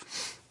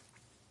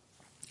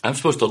 I'm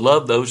supposed to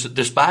love those that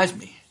despise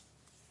me.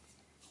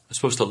 I'm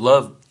supposed to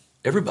love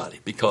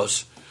everybody,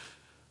 because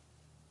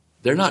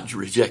they're not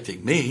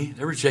rejecting me.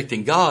 They're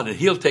rejecting God, and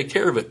He'll take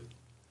care of it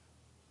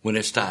when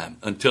it's time.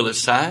 Until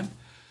it's time,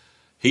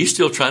 He's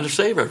still trying to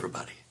save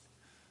everybody.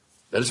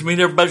 That doesn't mean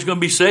everybody's going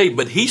to be saved,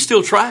 but He's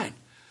still trying.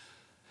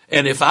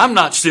 And if I'm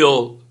not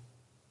still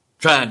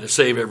trying to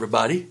save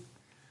everybody,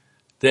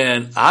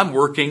 then I'm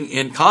working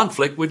in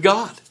conflict with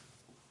God.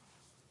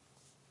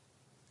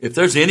 If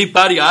there's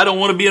anybody I don't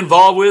want to be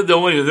involved with,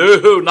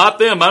 no, not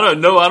them. I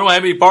don't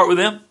have any part with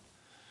them.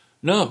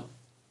 No.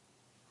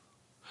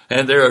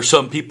 And there are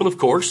some people, of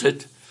course,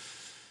 that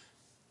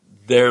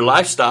their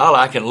lifestyle,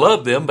 I can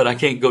love them, but I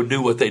can't go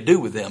do what they do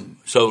with them.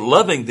 So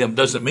loving them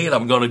doesn't mean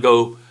I'm going to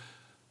go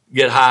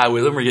get high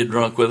with them or get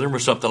drunk with them or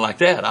something like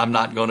that. I'm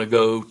not going to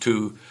go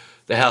to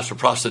the house of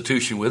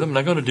prostitution with them. I'm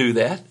not going to do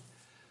that.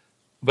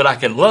 But I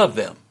can love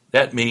them.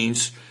 That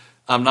means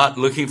I'm not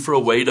looking for a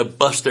way to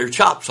bust their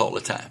chops all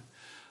the time.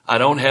 I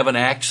don't have an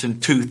axe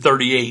and two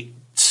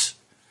 38s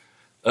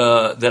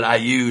that I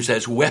use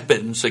as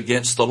weapons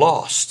against the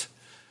lost.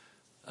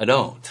 I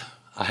don't.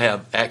 I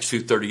have Acts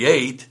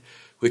 2:38,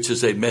 which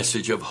is a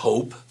message of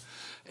hope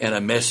and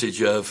a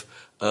message of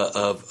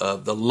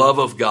the love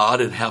of God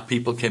and how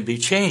people can be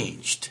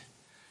changed.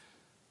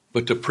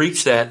 But to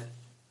preach that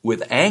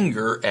with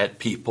anger at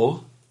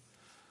people,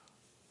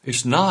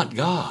 it's not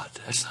God.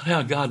 That's not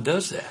how God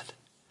does that.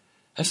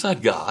 That's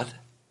not God.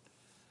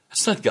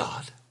 That's not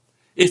God.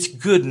 It's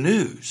good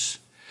news.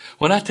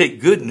 When I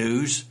take good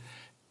news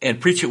and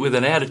preach it with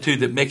an attitude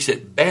that makes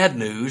it bad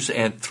news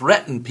and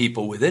threaten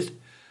people with it,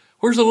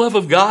 where's the love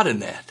of God in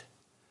that?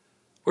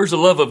 Where's the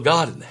love of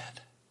God in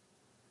that?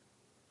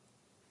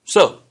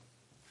 So,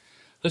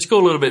 let's go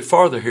a little bit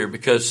farther here,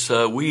 because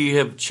we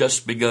have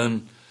just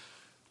begun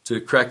to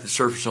crack the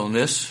surface on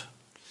this.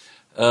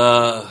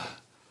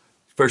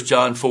 1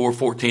 John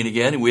 4:14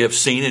 again, and we have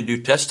seen and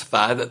do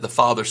testify that the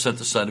Father sent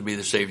the Son to be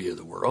the Savior of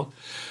the world.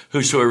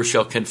 Whosoever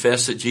shall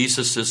confess that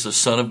Jesus is the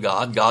Son of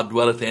God, God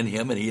dwelleth in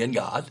him and he in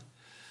God.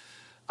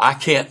 I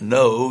can't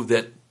know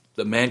that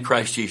the man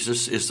Christ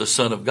Jesus is the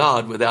Son of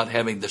God without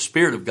having the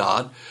Spirit of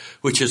God,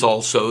 which is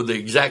also the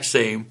exact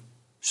same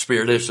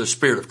Spirit is the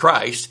Spirit of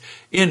Christ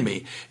in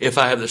me. If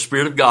I have the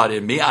Spirit of God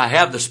in me, I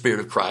have the Spirit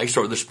of Christ,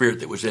 or the Spirit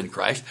that was in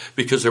Christ,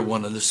 because they're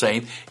one and the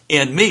same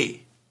in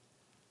me.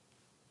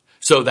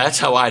 So that's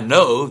how I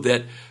know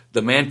that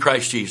the man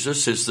Christ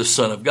Jesus is the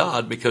Son of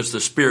God, because the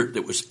Spirit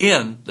that was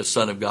in the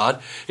Son of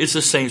God is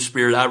the same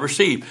Spirit I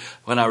received.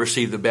 When I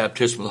received the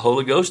baptism of the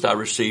Holy Ghost, I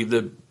received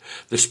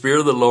the Spirit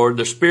of the Lord,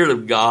 the Spirit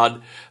of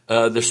God,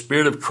 the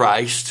Spirit of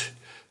Christ,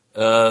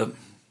 the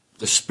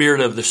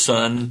Spirit of the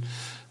Son.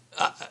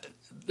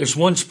 There's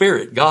one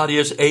Spirit. God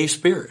is a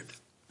Spirit.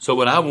 So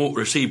when I won't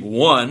receive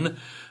one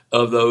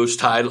of those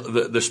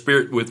titles, the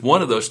Spirit with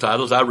one of those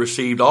titles, I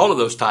received all of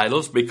those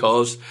titles,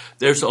 because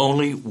there's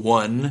only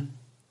one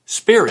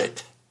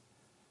Spirit.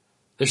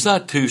 There's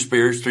not 2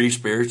 spirits, 3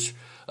 spirits,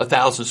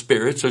 1,000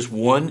 spirits. There's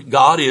one.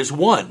 God is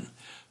one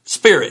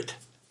Spirit.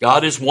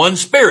 God is one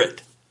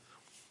Spirit.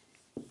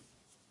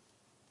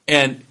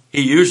 And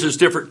he uses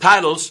different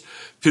titles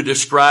to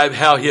describe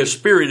how his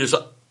Spirit is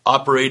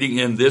operating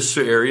in this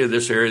area,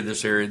 this area,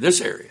 this area,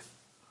 this area.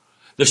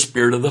 The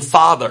Spirit of the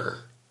Father,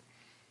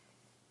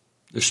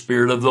 the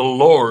Spirit of the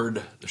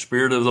Lord, the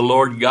Spirit of the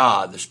Lord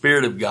God, the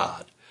Spirit of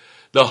God,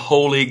 the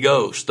Holy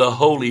Ghost, the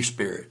Holy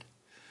Spirit,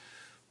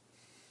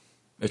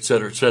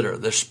 etc., etc.,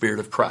 the Spirit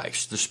of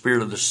Christ, the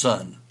Spirit of the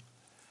Son.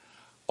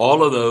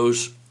 All of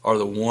those are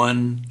the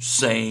one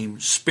same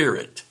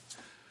Spirit.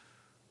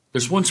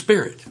 There's one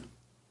Spirit.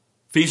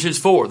 Ephesians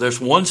 4,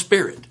 there's one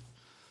Spirit.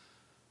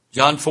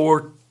 John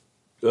 4,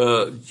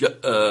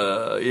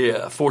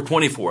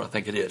 4:24, I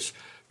think it is.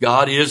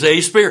 God is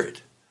a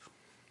Spirit.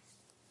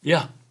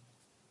 Yeah.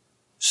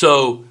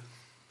 So,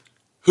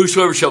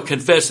 whosoever shall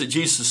confess that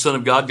Jesus is the Son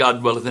of God,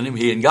 God dwelleth in him,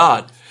 he in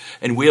God.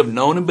 And we have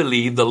known and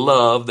believed the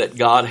love that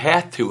God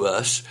hath to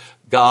us.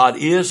 God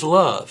is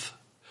love.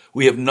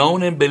 We have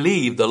known and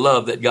believed the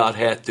love that God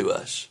hath to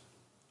us.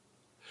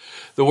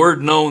 The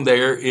word known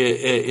there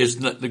is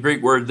the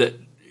Greek word that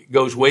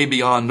goes way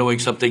beyond knowing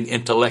something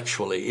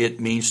intellectually.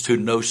 It means to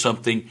know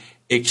something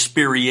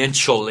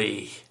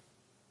experientially.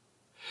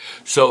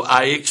 So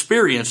I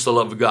experienced the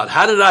love of God.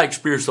 How did I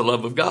experience the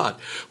love of God?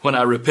 When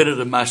I repented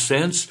of my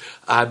sins,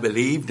 I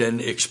believed and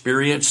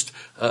experienced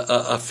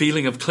a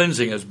feeling of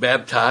cleansing as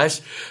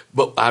baptized.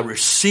 But I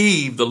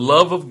received the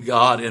love of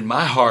God in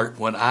my heart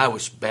when I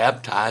was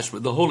baptized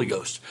with the Holy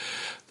Ghost.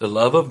 The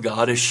love of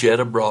God is shed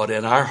abroad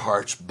in our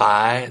hearts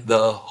by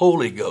the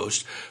Holy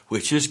Ghost,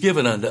 which is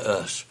given unto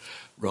us.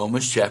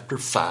 Romans chapter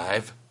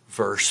 5,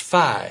 verse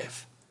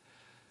 5.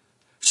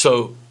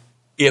 So,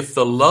 if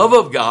the love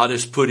of God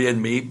is put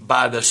in me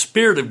by the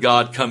Spirit of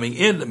God coming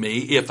into me,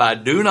 if I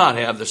do not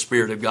have the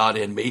Spirit of God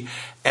in me,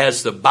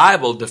 as the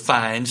Bible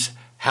defines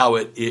how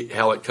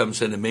it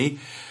comes into me,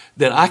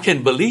 then I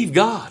can believe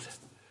God,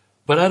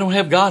 but I don't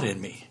have God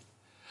in me.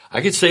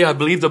 I can say I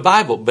believe the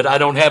Bible, but I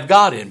don't have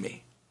God in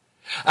me.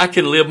 I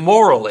can live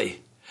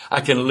morally. I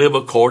can live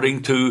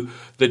according to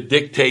the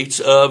dictates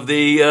of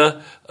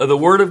the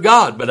Word of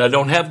God, but I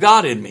don't have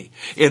God in me.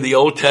 In the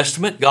Old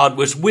Testament, God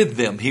was with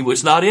them. He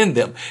was not in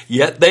them.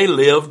 Yet they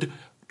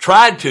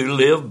tried to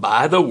live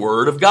by the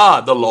Word of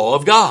God, the law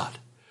of God.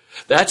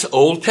 That's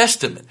Old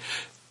Testament.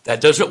 That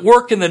doesn't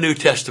work in the New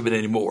Testament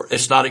anymore.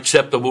 It's not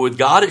acceptable with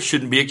God. It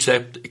shouldn't be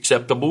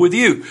acceptable with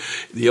you.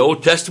 The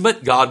Old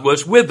Testament, God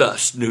was with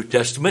us. New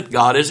Testament,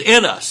 God is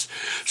in us.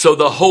 So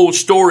the whole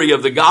story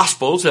of the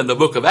Gospels and the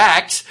book of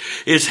Acts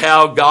is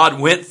how God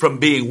went from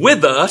being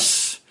with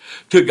us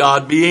to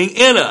God being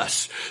in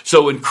us.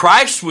 So when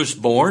Christ was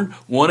born,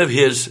 one of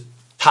his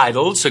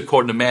titles,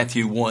 according to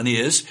Matthew 1,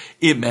 is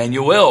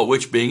Emmanuel,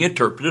 which being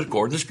interpreted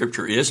according to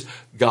Scripture is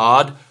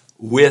God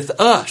with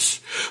us.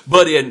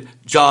 But in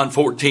John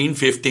 14,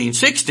 15,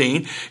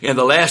 16, in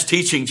the last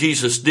teaching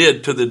Jesus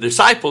did to the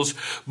disciples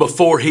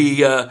before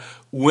he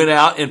went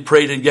out and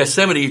prayed in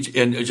Gethsemane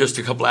in just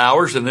a couple of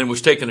hours and then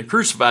was taken to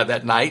crucify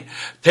that night,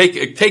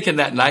 taken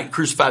that night and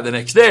crucified the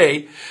next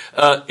day,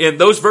 in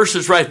those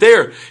verses right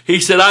there, he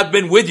said, I've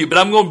been with you, but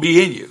I'm going to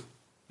be in you.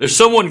 There's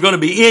someone going to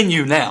be in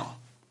you now.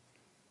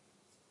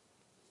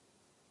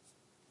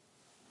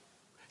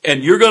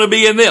 And you're going to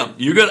be in them.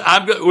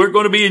 We're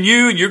going to be in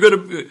you, and you're going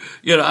to,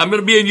 I'm going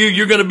to be in you,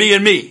 you're going to be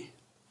in me.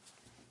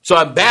 So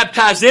I'm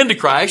baptized into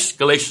Christ,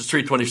 Galatians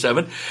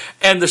 3:27,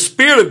 and the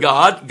Spirit of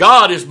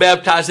God is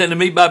baptized into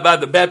me by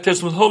the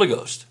baptism of the Holy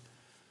Ghost.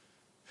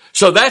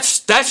 So that's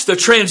the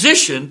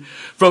transition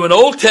from an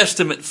Old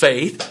Testament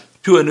faith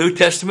to a New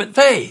Testament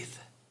faith.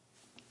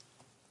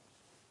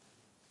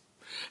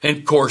 And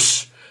of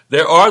course,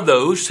 there are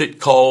those that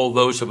call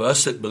those of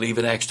us that believe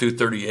in Acts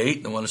 2:38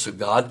 and the oneness of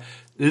God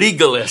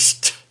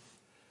legalist.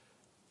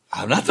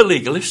 I'm not the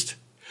legalist.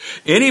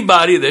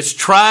 Anybody that's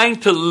trying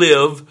to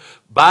live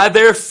by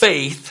their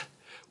faith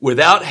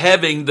without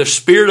having the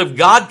Spirit of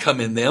God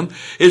come in them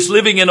is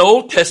living an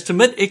Old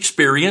Testament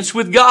experience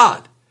with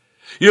God.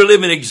 You're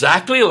living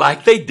exactly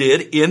like they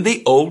did in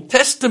the Old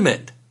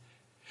Testament.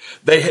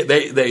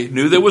 They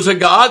knew there was a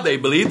God. They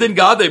believed in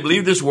God. They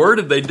believed His Word,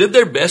 and they did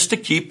their best to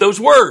keep those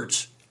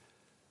words.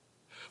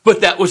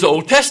 But that was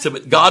Old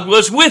Testament. God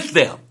was with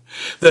them.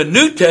 The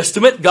New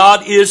Testament,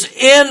 God is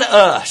in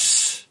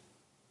us.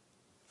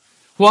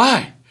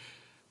 Why?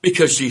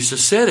 Because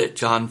Jesus said it,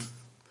 John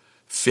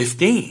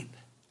 15.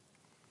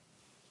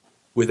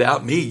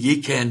 Without me,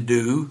 ye can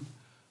do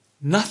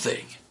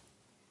nothing.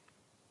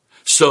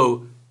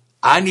 So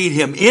I need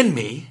him in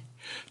me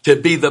to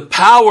be the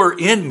power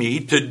in me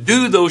to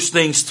do those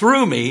things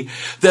through me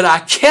that I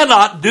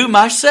cannot do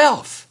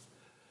myself.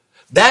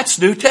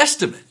 That's New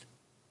Testament.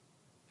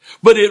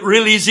 But it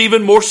really is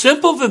even more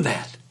simple than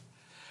that.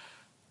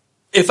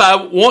 If I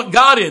want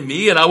God in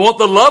me and I want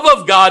the love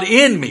of God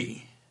in me,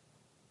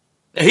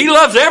 and he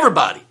loves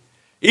everybody,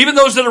 even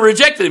those that have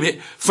rejected him.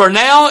 For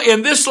now,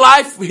 in this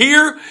life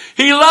here,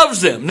 he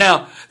loves them.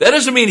 Now, that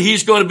doesn't mean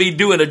he's going to be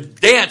doing a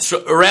dance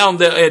around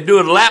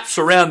doing laps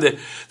around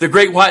the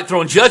great white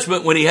throne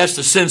judgment when he has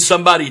to send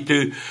somebody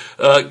to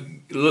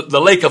the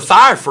lake of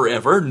fire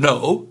forever.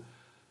 No.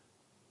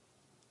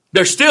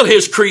 They're still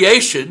his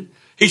creation.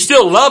 He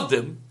still loved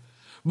them.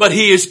 But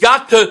he's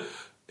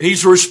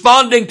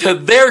responding to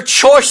their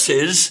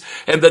choices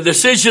and the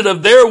decision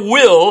of their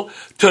will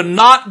to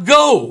not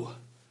go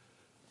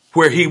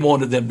where he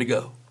wanted them to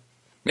go.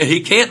 And he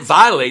can't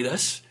violate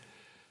us.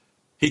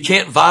 He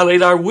can't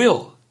violate our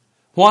will.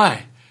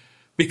 Why?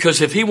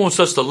 Because if he wants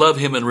us to love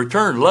him in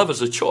return, love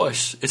is a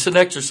choice. It's an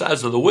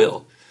exercise of the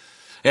will.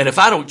 And if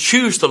I don't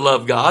choose to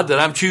love God, then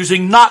I'm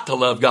choosing not to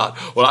love God.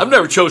 Well, I've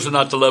never chosen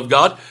not to love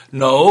God.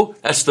 No,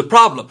 that's the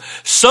problem.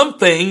 Some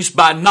things,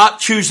 by not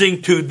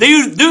choosing to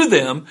do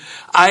them,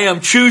 I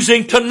am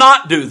choosing to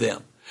not do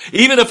them.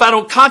 Even if I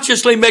don't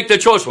consciously make the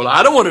choice. Well,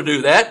 I don't want to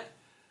do that.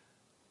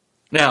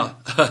 Now,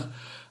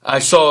 I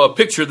saw a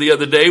picture the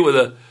other day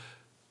with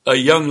a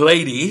young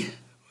lady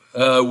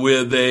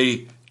with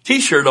a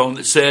t-shirt on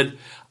that said,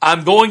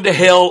 "I'm going to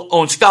hell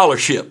on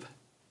scholarship."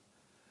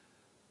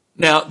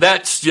 Now,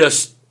 that's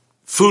just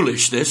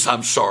foolishness.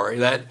 I'm sorry.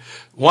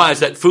 Why is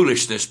that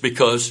foolishness?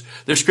 Because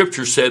the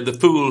scripture said the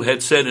fool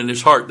had said in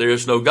his heart, there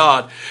is no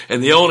God.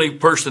 And the only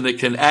person that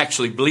can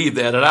actually believe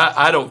that, and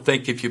I don't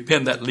think if you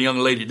pin that young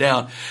lady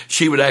down,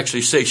 she would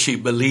actually say she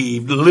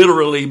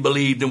literally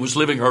believed and was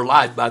living her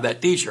life by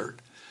that t-shirt.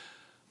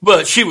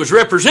 But she was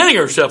representing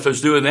herself as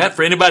doing that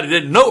for anybody that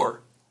didn't know her.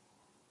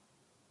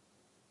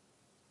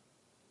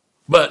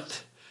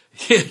 But,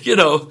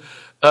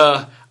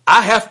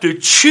 I have to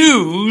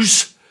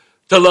choose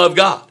to love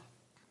God.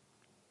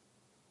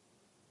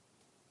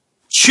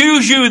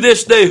 Choose you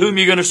this day whom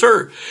you're going to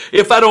serve.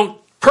 If I don't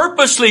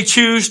purposely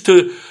choose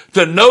to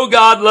know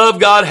God,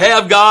 love God,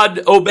 have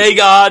God, obey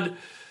God,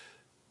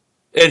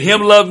 and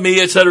him love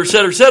me,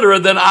 etc.,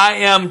 then I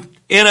am,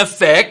 in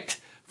effect,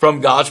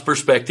 from God's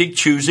perspective,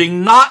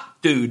 choosing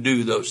not to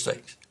do those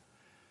things.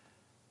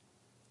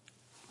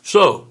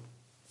 So,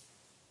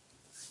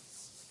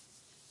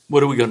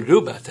 what are we going to do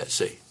about that,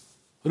 see?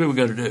 What are we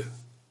going to do?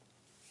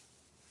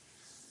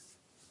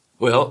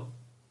 Well,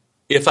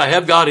 if I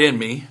have God in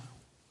me,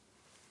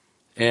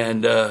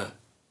 and I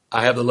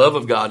have the love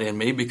of God in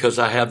me because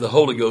I have the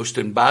Holy Ghost,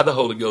 and by the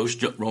Holy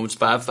Ghost, Romans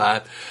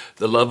 5:5,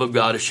 the love of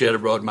God is shed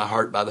abroad in my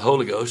heart by the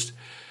Holy Ghost,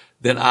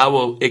 then I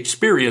will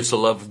experience the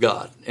love of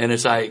God. And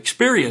as I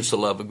experience the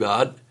love of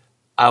God,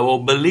 I will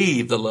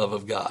believe the love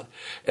of God.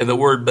 And the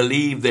word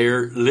believe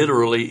there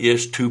literally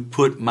is to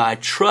put my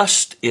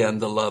trust in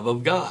the love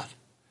of God.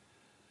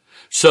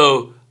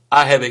 So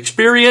I have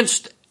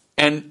experienced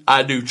and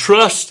I do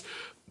trust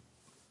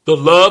the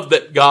love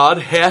that God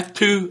hath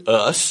to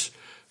us.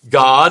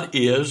 God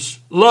is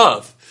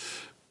love.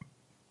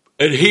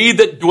 And he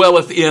that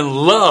dwelleth in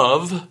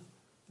love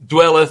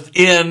dwelleth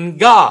in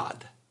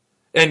God,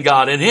 and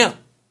God in him.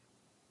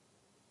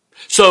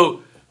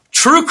 So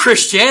true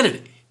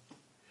Christianity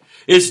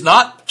is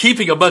not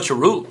keeping a bunch of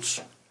rules.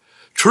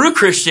 True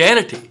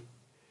Christianity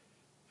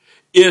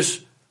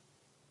is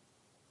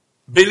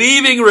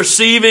believing,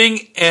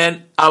 receiving,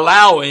 and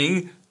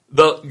allowing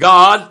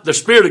the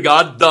Spirit of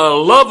God, the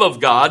love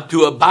of God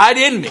to abide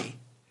in me.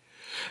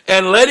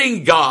 And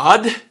letting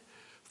God,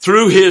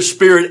 through his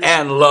Spirit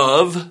and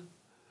love,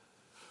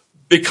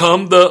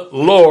 become the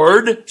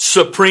Lord,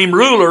 supreme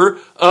ruler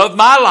of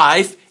my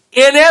life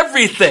in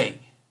everything.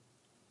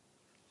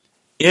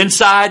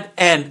 Inside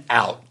and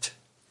out.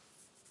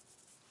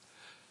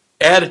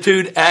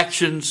 Attitude,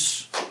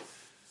 actions,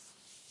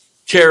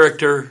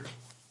 character,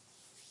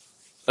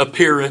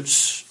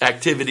 appearance,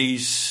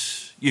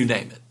 activities, you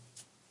name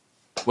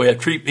it. Way I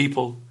treat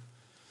people.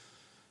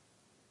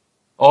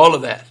 All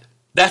of that.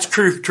 That's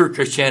true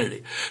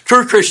Christianity.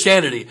 True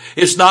Christianity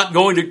is not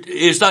going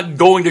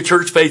to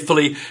church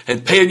faithfully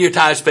and paying your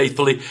tithes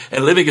faithfully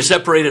and living a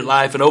separated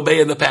life and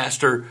obeying the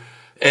pastor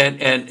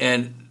and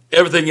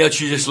everything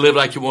else. You just live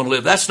like you want to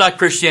live. That's not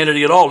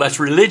Christianity at all. That's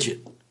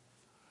religion.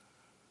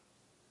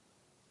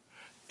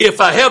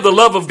 If I have the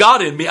love of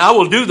God in me, I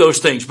will do those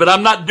things. But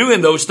I'm not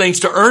doing those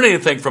things to earn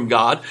anything from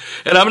God.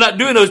 And I'm not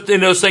doing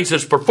those things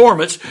as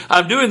performance.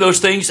 I'm doing those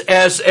things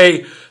as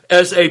a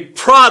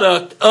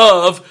product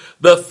of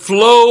the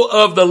flow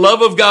of the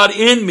love of God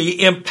in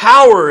me,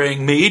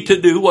 empowering me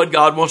to do what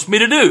God wants me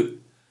to do.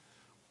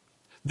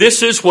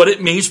 This is what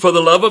it means for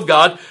the love of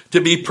God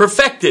to be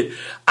perfected.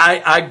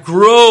 I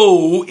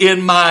grow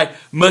in my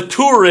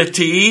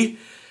maturity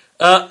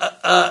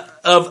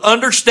of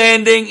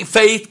understanding,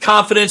 faith,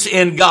 confidence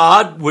in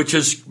God, which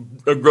is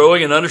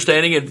growing and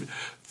understanding and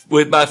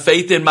with my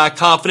faith and my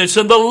confidence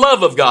in the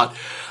love of God.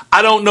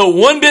 I don't know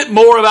one bit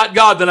more about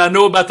God than I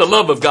know about the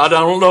love of God. I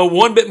don't know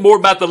one bit more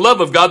about the love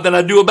of God than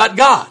I do about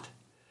God.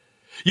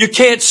 You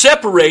can't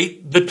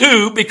separate the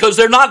two because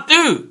they're not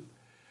two.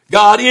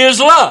 God is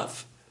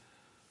love.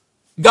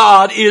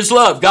 God is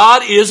love.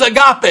 God is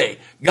agape.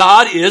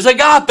 God is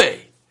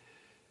agape.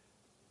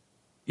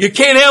 You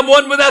can't have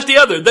one without the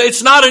other.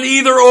 It's not an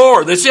either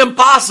or. That's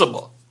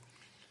impossible.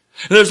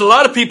 And there's a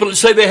lot of people that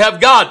say they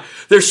have God.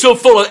 They're so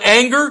full of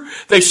anger.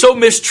 They so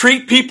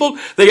mistreat people.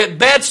 They got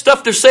bad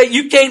stuff to say.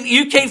 You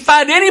can't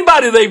find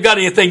anybody they've got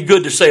anything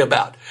good to say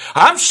about.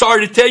 I'm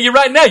sorry to tell you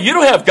right now, you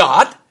don't have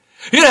God.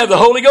 You don't have the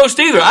Holy Ghost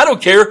either. I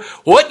don't care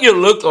what you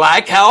look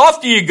like, how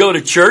often you go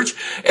to church,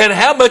 and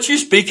how much you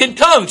speak in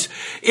tongues.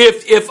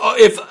 If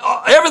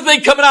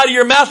everything coming out of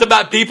your mouth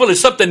about people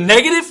is something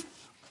negative,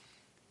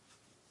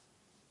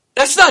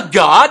 that's not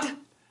God.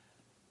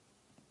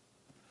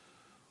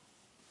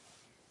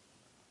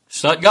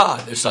 It's not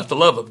God. It's not the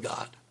love of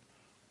God.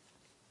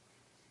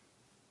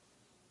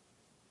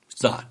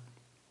 It's not.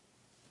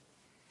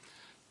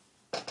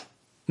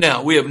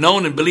 Now, we have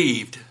known and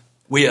believed.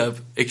 We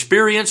have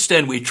experienced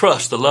and we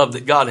trust the love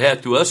that God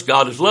hath to us.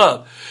 God is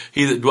love.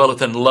 He that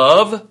dwelleth in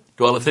love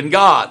dwelleth in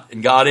God,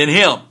 and God in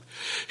him.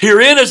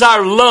 Herein is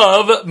our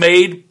love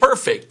made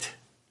perfect.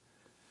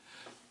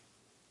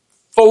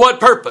 For what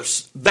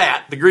purpose?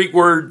 That, the Greek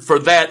word for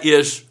that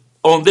is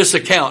on this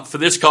account, for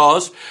this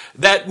cause,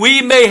 that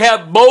we may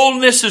have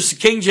boldness, is the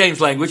King James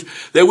language,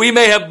 that we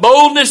may have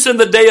boldness in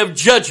the day of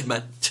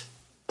judgment.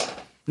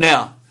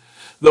 Now,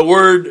 the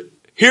word,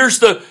 here's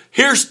the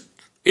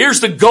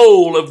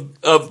goal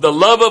of the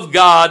love of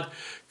God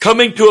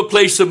coming to a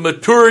place of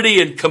maturity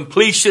and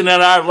completion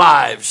in our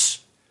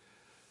lives.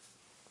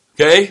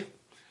 Okay?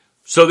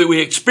 So that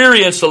we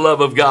experience the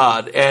love of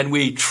God and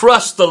we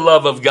trust the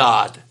love of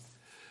God.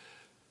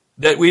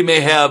 That we may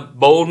have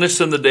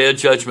boldness in the day of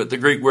judgment. The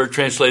Greek word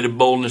translated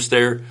boldness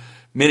there,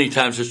 many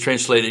times is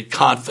translated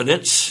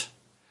confidence.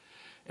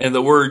 And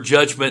the word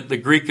judgment, the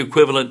Greek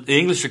equivalent, the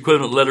English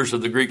equivalent letters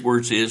of the Greek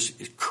words is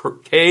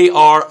K-R-I-S-I-S,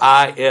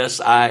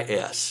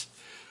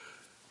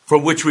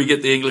 from which we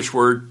get the English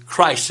word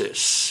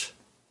crisis.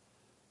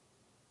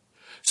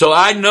 So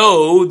I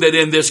know that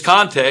in this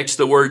context,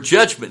 the word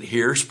judgment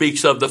here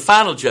speaks of the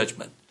final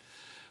judgment.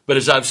 But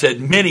as I've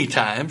said many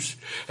times,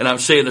 and I'm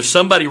saying there's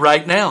somebody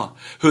right now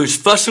who's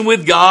fussing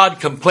with God,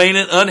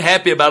 complaining,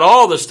 unhappy about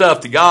all the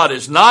stuff that God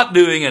is not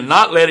doing and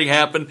not letting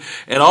happen,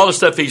 and all the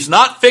stuff he's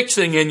not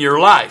fixing in your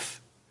life.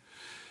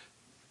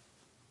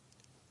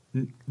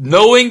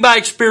 Knowing by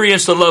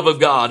experience the love of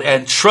God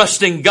and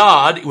trusting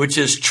God, which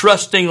is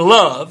trusting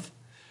love,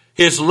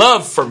 his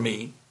love for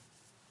me,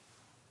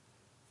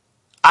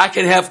 I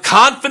can have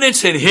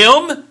confidence in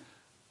him,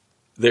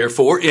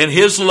 therefore in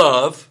his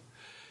love,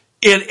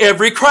 in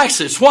every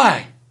crisis.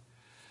 Why?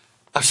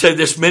 I've said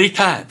this many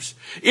times.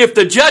 If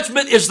the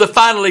judgment is the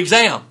final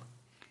exam,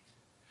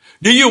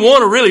 do you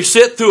want to really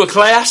sit through a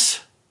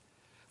class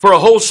for a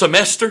whole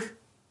semester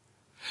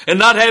and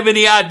not have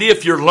any idea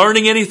if you're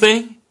learning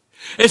anything?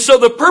 And so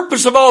the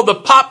purpose of all the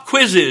pop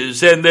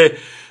quizzes and the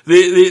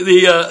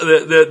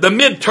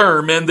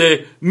midterm and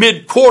the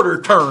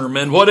mid-quarter term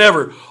and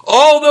whatever,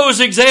 all those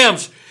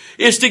exams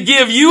is to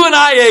give you and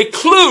I a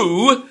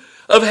clue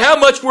of how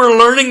much we're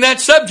learning that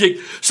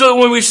subject. So that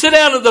when we sit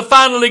down at the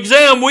final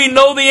exam, we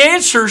know the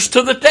answers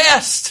to the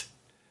test.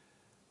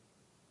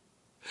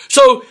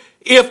 So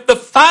if the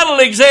final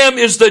exam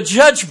is the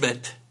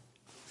judgment,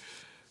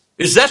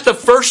 is that the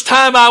first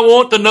time I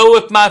want to know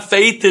if my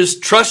faith is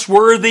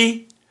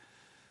trustworthy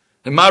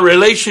and my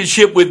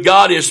relationship with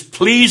God is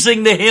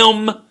pleasing to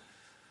him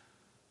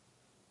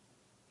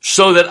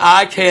so that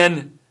I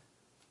can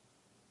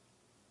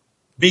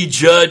be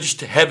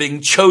judged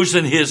having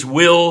chosen his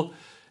will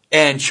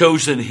and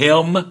chosen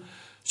him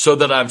so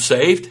that I'm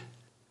saved?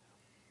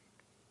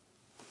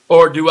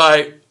 Or do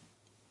I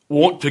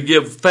want to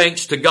give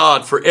thanks to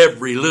God for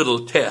every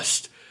little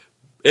test,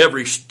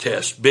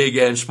 big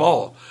and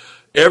small?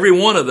 Every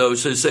one of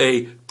those is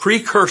a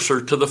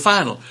precursor to the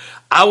final.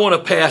 I want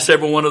to pass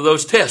every one of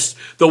those tests.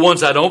 The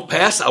ones I don't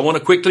pass, I want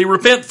to quickly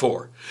repent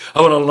for.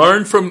 I want to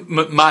learn from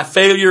my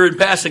failure in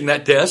passing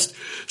that test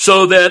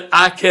so that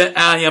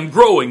I am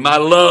growing. My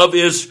love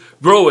is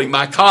growing.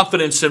 My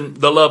confidence in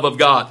the love of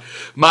God.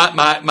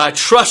 My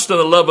trust in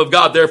the love of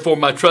God. Therefore,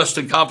 my trust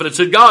and confidence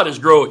in God is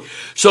growing.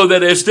 So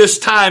that as this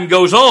time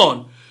goes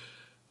on,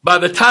 by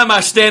the time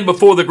I stand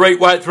before the great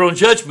white throne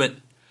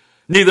judgment,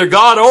 neither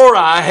God or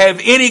I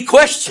have any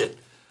question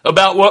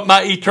about what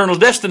my eternal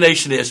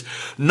destination is.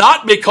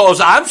 Not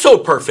because I'm so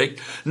perfect,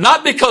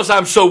 not because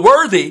I'm so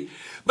worthy,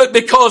 but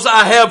because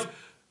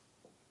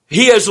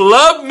he has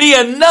loved me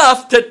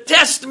enough to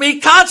test me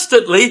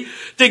constantly,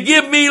 to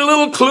give me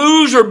little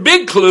clues or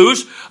big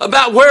clues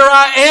about where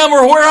I am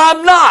or where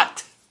I'm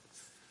not.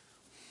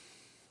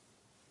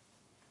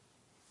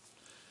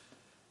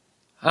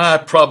 I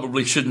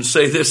probably shouldn't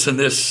say this in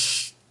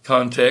this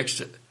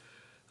context.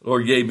 The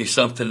Lord gave me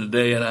something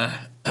today, and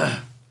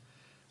I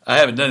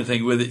haven't done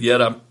anything with it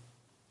yet. I'm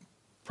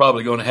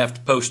probably going to have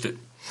to post it.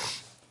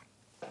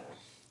 The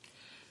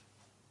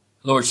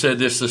Lord said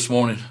this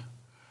morning.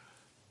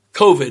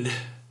 COVID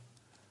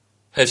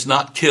has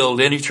not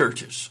killed any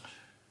churches.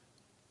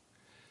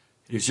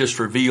 It has just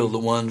revealed the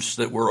ones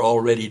that were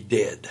already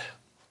dead.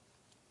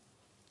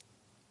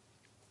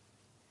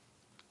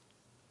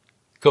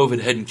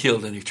 COVID hadn't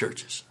killed any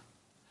churches.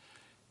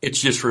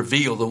 It's just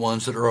revealed the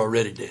ones that are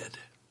already dead.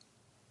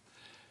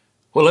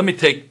 Well,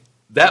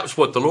 that was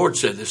what the Lord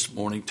said this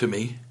morning to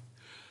me.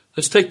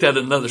 Let's take that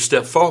another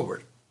step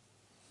forward.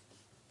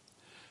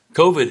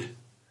 COVID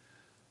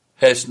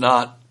has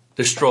not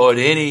destroyed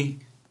any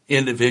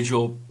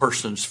individual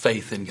person's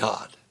faith in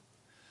God.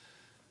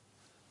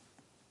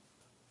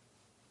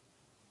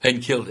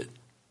 Hadn't killed it.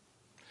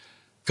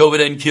 COVID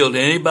hadn't killed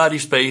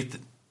anybody's faith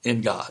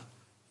in God,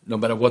 no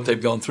matter what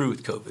they've gone through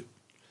with COVID.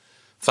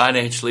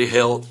 Financially,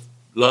 health,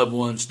 loved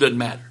ones, doesn't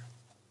matter.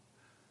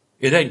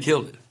 It hadn't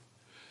killed it.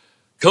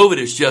 COVID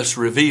has just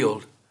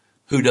revealed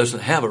who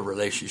doesn't have a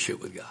relationship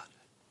with God.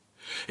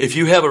 If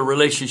you have a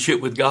relationship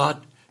with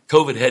God,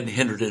 COVID hadn't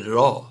hindered it at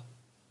all.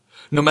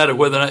 No matter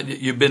whether or not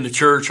you've been to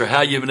church or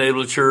how you've been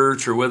able to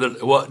church or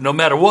no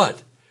matter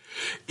what.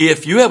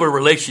 If you have a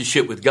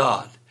relationship with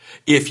God,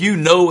 if you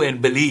know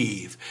and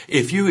believe,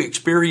 if you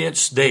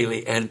experience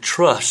daily and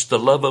trust the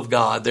love of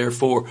God,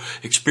 therefore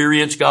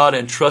experience God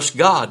and trust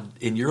God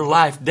in your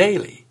life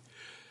daily,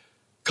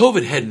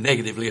 COVID hadn't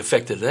negatively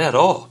affected it at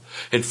all.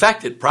 In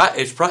fact,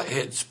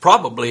 it's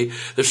probably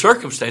the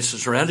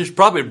circumstances around it's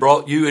probably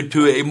brought you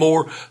into a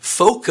more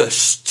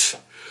focused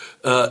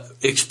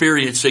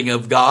experiencing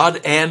of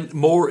God and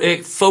more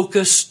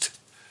focused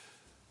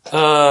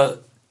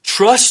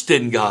trust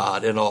in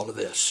God in all of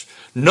this.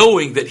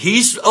 Knowing that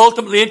He's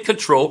ultimately in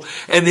control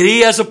and that He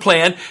has a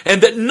plan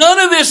and that none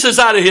of this is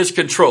out of His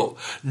control.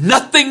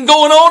 Nothing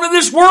going on in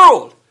this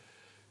world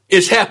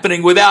is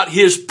happening without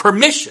His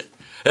permission.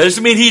 That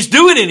doesn't mean He's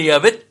doing any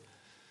of it,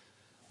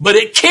 but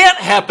it can't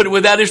happen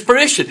without His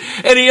permission.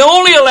 And He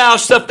only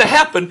allows stuff to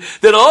happen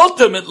that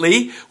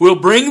ultimately will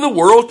bring the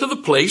world to the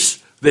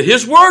place that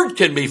His word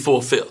can be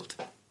fulfilled.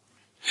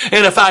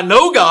 And if I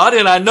know God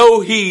and I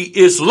know He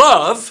is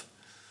love,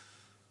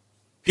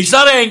 He's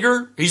not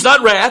anger, He's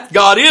not wrath,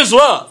 God is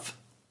love.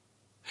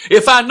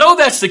 If I know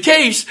that's the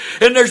case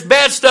and there's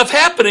bad stuff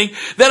happening,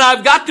 then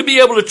I've got to be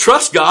able to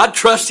trust God,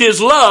 trust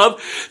His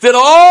love, that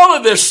all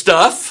of this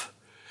stuff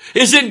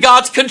is in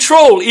God's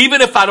control,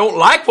 even if I don't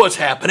like what's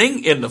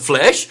happening in the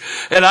flesh,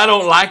 and I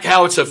don't like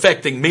how it's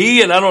affecting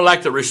me, and I don't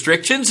like the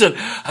restrictions, and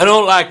I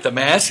don't like the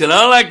mask, and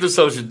I don't like the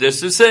social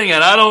distancing,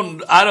 and I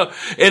don't,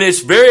 and it's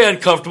very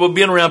uncomfortable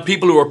being around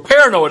people who are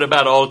paranoid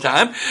about it all the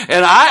time,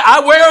 and I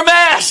wear a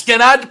mask,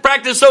 and I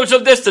practice social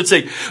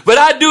distancing, but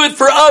I do it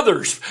for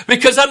others,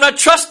 because I'm not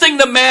trusting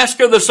the mask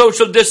or the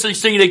social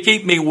distancing to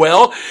keep me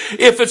well.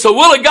 If it's the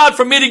will of God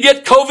for me to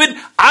get COVID,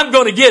 I'm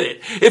going to get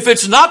it. If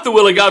it's not the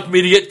will of God for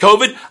me to get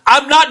COVID,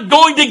 I'm not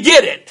going to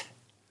get it.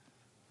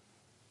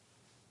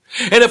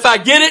 And if I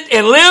get it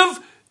and live,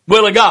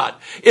 will of God.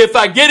 If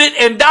I get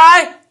it and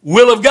die,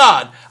 will of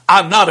God.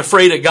 I'm not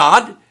afraid of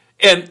God,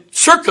 and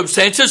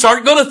circumstances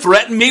aren't going to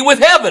threaten me with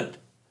heaven.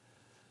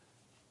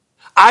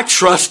 I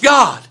trust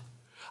God.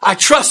 I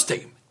trust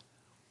Him.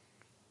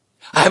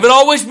 I haven't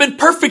always been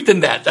perfect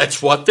in that.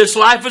 That's what this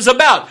life is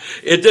about.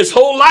 This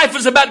whole life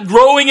is about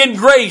growing in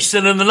grace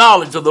and in the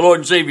knowledge of the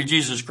Lord and Savior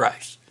Jesus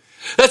Christ.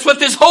 That's what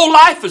this whole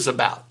life is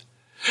about.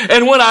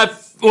 And when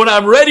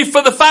I'm ready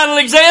for the final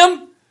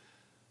exam,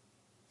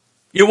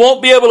 you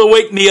won't be able to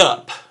wake me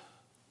up.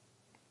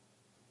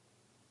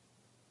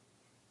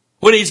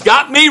 When He's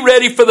got me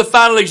ready for the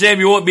final exam,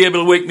 you won't be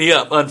able to wake me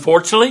up.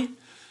 Unfortunately,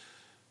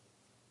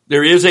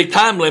 there is a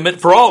time limit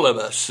for all of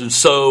us. And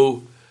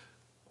so,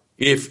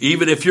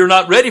 even if you're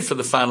not ready for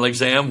the final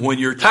exam, when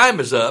your time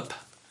is up,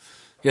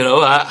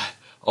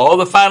 all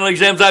the final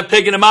exams I've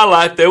taken in my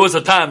life, there was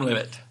a time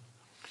limit.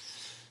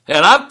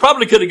 And I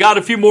probably could have got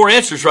a few more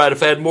answers right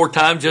if I had more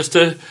time just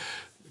to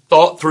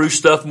thought through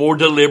stuff more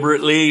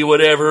deliberately,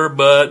 whatever,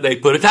 but they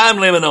put a time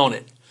limit on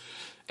it.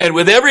 And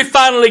with every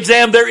final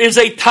exam, there is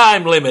a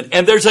time limit,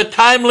 and there's a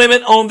time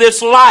limit on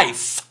this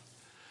life.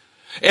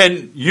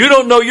 And you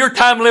don't know your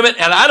time limit,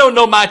 and I don't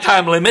know my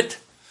time limit.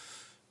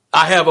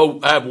 I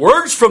have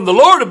words from the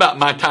Lord about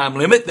my time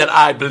limit that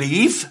I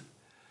believe,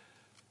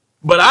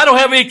 but I don't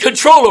have any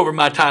control over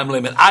my time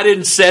limit. I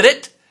didn't set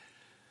it.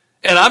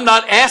 And I'm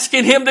not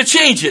asking Him to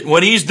change it.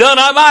 When He's done,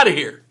 I'm out of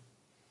here.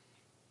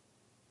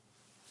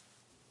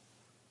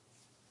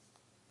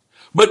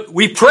 But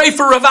we pray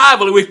for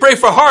revival and we pray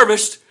for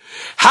harvest.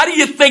 How do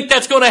you think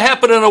that's going to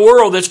happen in a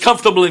world that's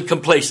comfortable and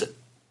complacent?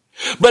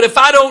 But if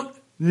I don't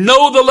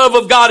know the love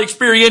of God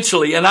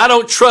experientially and I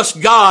don't trust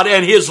God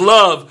and His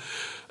love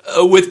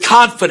with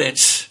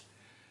confidence,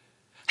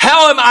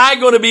 how am I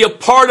going to be a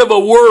part of a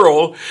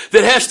world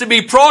that has to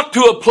be brought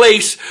to a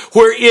place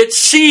where it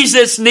sees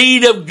its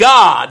need of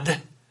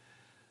God?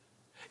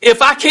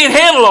 If I can't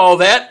handle all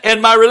that, and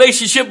my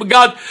relationship with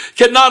God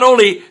can not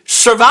only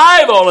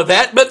survive all of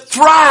that, but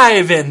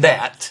thrive in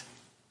that.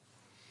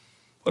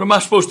 What am I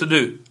supposed to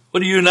do?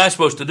 What are you and I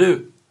supposed to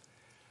do?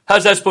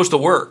 How's that supposed to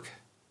work?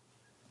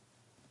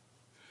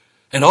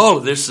 And all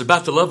of this is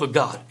about the love of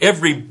God.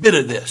 Every bit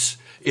of this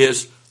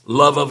is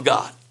love of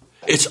God.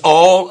 It's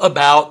all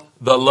about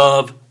the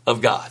love of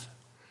God.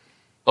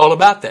 All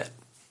about that.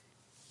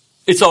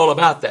 It's all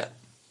about that.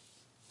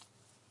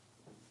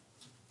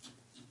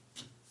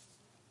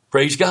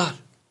 Praise God.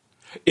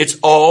 It's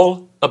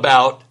all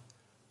about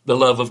the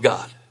love of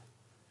God.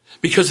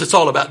 Because it's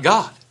all about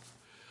God.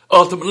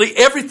 Ultimately,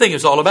 everything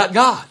is all about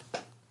God.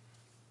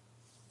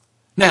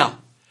 Now,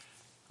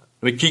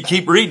 let me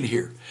keep reading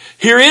here.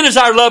 Herein is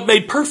our love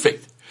made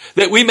perfect,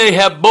 that we may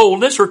have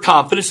boldness or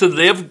confidence in the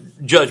day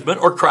of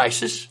judgment or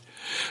crisis.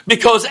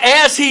 Because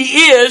as he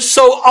is,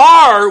 so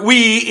are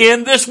we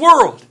in this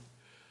world.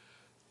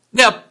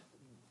 Now,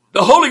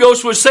 the Holy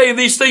Ghost was saying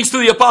these things to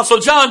the Apostle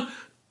John,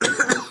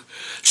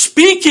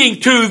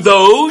 speaking to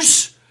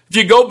those. If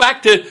you go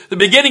back to the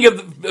beginning of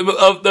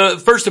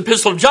the first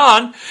epistle of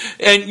John,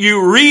 and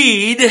you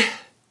read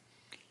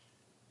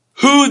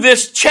who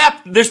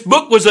this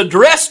book was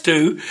addressed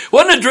to,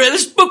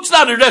 this book's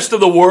not addressed to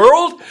the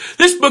world.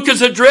 This book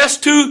is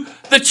addressed to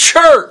the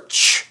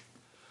church.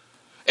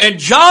 And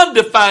John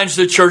defines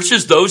the church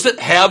as those that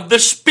have the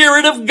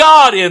Spirit of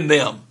God in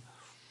them.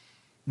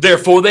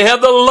 Therefore, they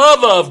have the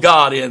love of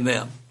God in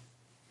them.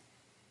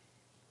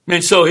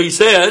 And so he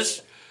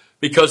says,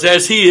 because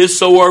as he is,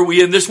 so are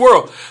we in this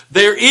world.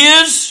 There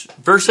is,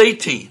 verse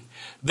 18,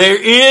 there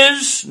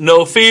is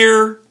no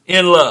fear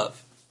in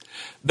love.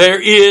 There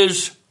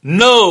is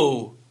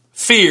no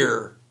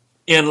fear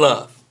in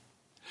love.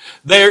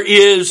 There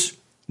is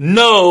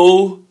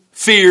no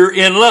fear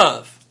in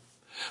love.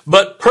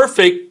 But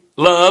perfect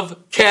love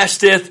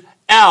casteth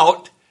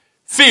out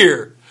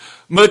fear.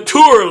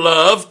 Mature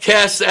love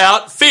casts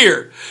out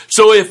fear.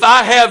 So if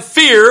I have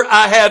fear,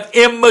 I have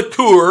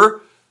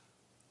immature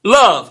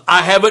love.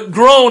 I haven't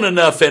grown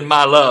enough in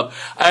my love.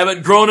 I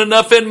haven't grown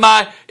enough in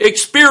my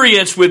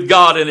experience with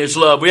God and his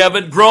love. We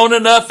haven't grown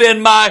enough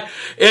in my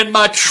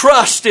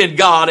trust in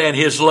God and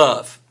his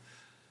love.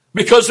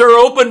 Because there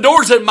are open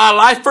doors in my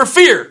life for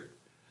fear.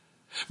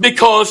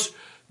 Because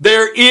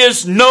there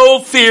is no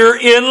fear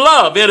in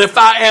love. And if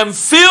I am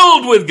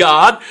filled with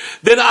God,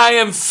 then I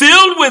am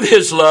filled with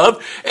his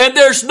love, and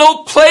there's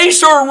no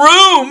place or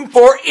room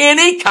for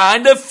any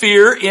kind of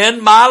fear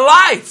in my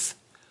life.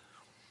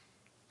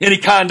 Any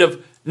kind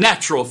of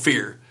natural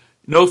fear.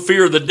 No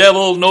fear of the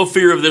devil, no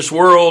fear of this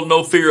world,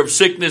 no fear of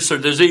sickness or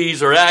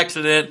disease or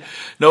accident,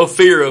 no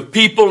fear of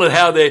people and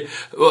how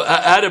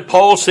did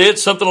Paul say it?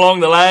 Something along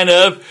the line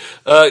of,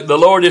 the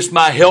Lord is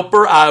my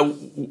helper, I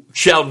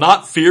shall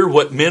not fear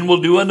what men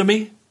will do unto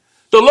me.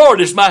 The Lord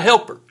is my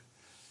helper.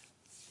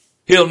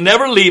 He'll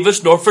never leave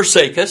us nor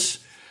forsake us.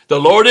 The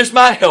Lord is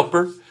my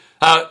helper.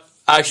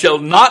 I shall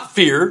not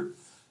fear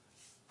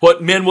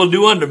what men will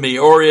do unto me,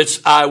 or it's,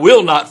 I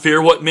will not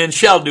fear what men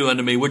shall do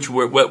unto me, which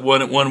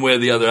one way or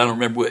the other, I don't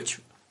remember which.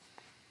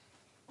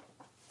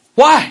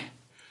 Why?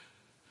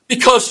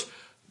 Because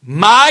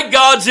my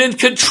God's in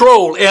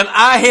control, and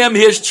I am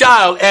his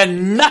child,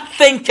 and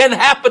nothing can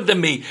happen to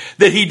me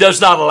that he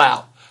does not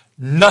allow.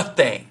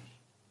 Nothing.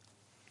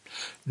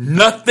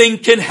 Nothing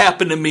can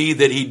happen to me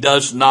that he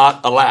does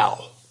not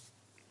allow.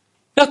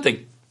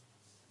 Nothing.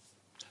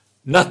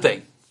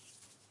 Nothing.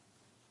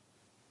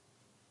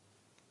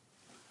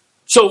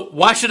 So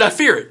why should I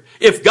fear it?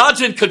 If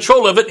God's in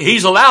control of it,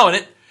 he's allowing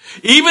it,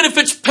 even if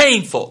it's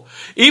painful,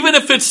 even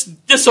if it's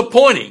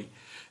disappointing,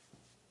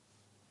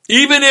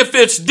 even if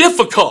it's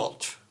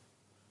difficult,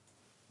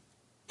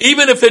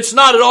 even if it's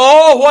not at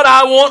all what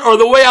I want or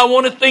the way I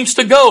wanted things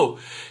to go,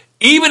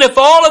 even if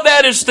all of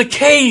that is the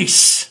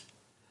case,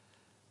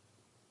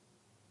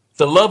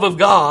 the love of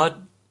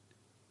God,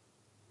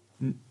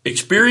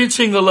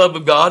 experiencing the love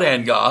of God,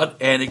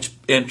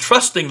 and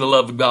trusting the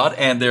love of God,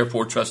 and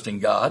therefore trusting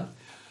God,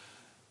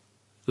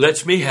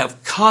 lets me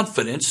have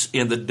confidence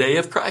in the day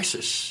of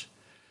crisis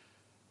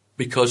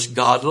because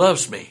God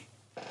loves me.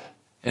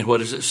 And what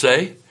does it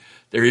say?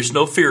 There is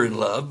no fear in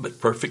love, but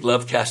perfect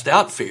love cast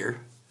out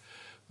fear,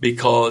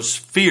 because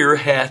fear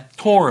hath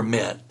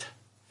torment.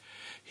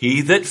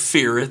 He that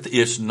feareth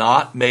is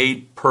not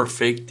made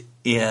perfect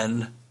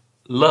in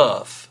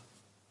love.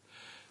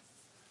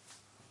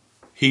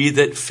 He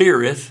that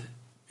feareth,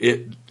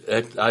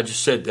 I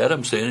just said that,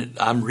 I'm saying it,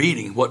 I'm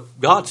reading what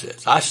God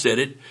says. I said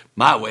it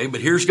my way,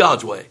 but here's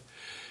God's way.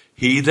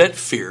 He that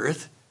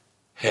feareth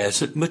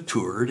hasn't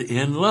matured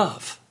in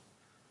love.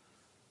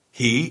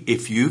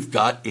 If you've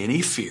got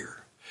any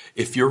fear,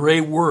 if you're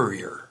a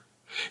worrier,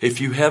 if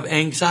you have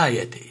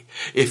anxiety,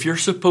 if you're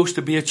supposed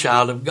to be a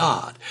child of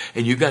God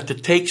and you got to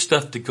take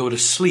stuff to go to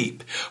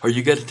sleep, or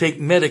you got to take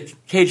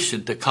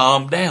medication to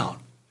calm down,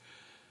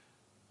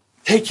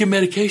 take your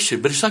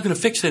medication, but it's not going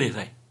to fix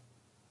anything.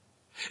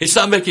 It's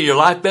not making your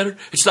life better.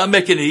 It's not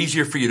making it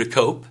easier for you to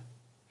cope.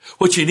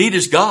 What you need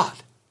is God.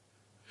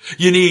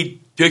 You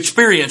need to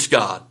experience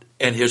God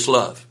and his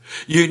love.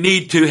 You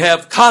need to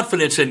have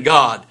confidence in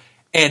God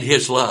and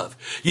his love.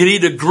 You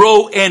need to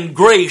grow in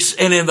grace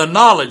and in the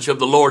knowledge of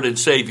the Lord and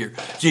Savior,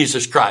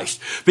 Jesus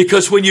Christ.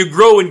 Because when you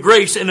grow in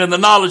grace and in the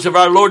knowledge of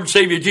our Lord and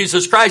Savior,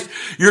 Jesus Christ,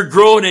 you're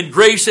growing in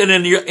grace and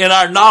in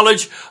our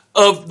knowledge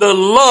of the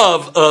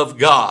love of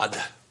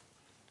God,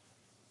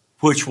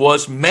 which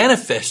was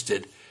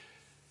manifested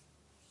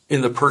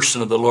in the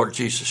person of the Lord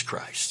Jesus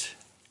Christ.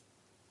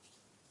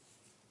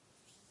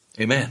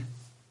 Amen.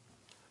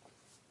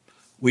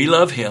 We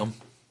love him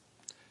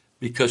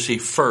because he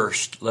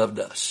first loved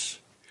us.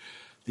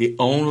 The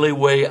only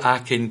way I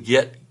can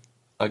get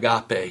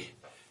agape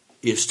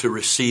is to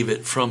receive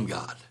it from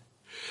God.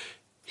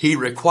 He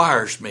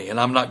requires me, and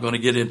I'm not going to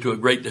get into a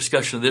great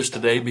discussion of this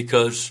today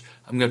because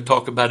I'm going to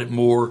talk about it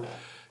more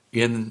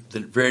in the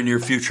very near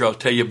future. I'll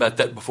tell you about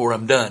that before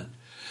I'm done.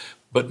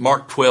 But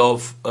Mark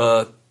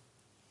 12,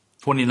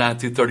 29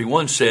 through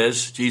 31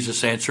 says,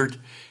 Jesus answered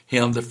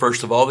him, the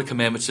first of all the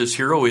commandments is,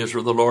 Hear, O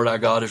Israel, the Lord our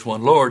God is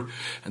one Lord,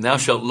 and thou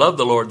shalt love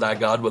the Lord thy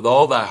God with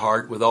all thy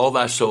heart, with all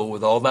thy soul,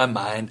 with all thy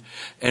mind,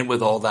 and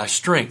with all thy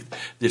strength.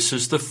 This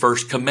is the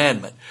first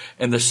commandment.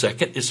 And the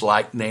second is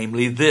like,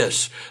 namely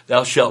this,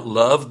 Thou shalt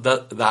love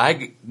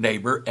thy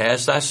neighbor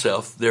as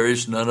thyself. There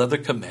is none other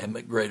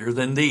commandment greater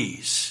than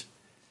these.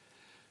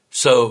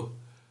 So,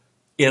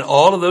 in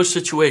all of those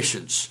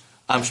situations,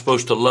 I'm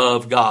supposed to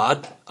love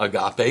God,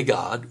 agape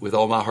God, with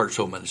all my heart,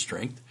 soul, mind, and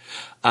strength.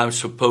 I'm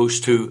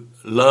supposed to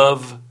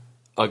love,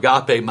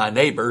 agape, my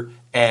neighbor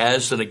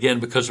as, and again,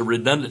 because of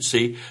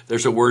redundancy,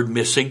 there's a word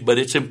missing, but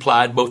it's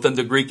implied both in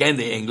the Greek and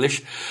the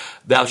English.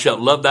 Thou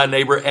shalt love thy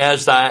neighbor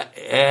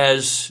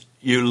as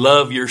you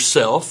love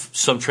yourself.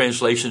 Some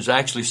translations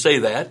actually say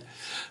that.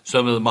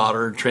 Some of the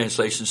modern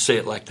translations say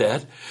it like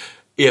that.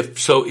 If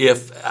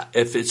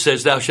it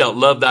says thou shalt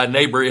love thy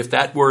neighbor, if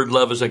that word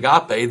love is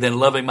agape, then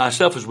loving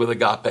myself is with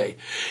agape.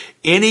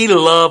 Any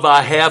love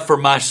I have for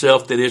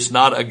myself that is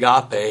not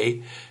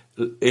agape,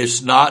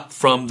 is not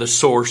from the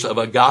source of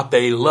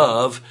agape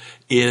love,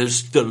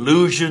 is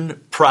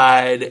delusion,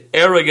 pride,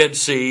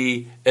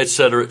 arrogancy,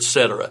 etc.,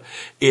 etc.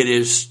 It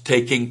is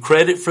taking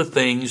credit for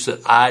things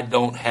that I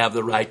don't have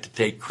the right to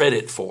take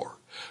credit for.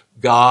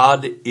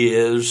 God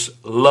is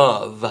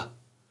love.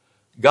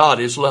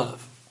 God is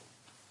love.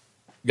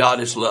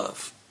 God is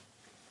love.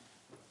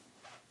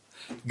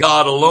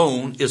 God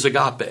alone is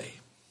agape.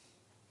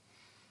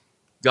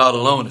 God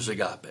alone is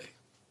agape.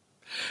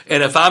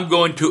 And if I'm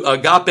going to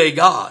agape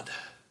God,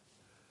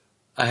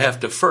 I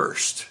have to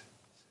first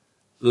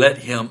let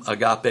him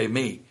agape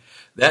me.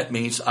 That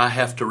means I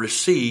have to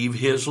receive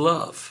his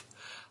love.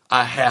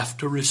 I have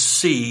to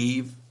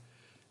receive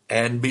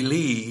and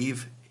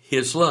believe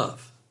his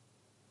love.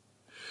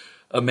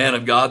 A man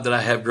of God that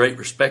I have great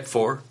respect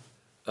for,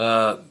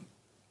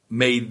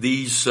 made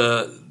these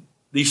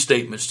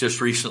statements just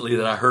recently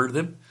that I heard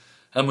them.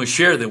 I'm going to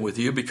share them with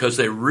you because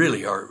they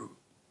really are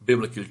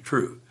biblically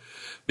true.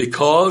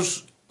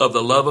 Because of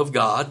the love of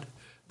God,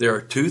 there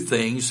are two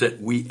things that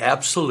we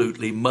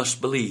absolutely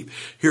must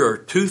believe. Here are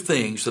two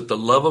things that the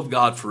love of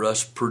God for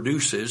us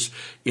produces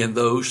in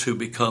those who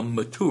become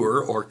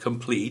mature or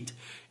complete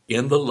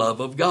in the love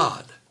of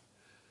God.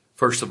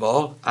 First of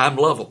all, I'm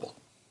lovable.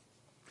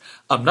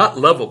 I'm not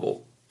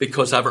lovable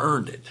because I've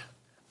earned it.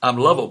 I'm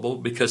lovable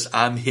because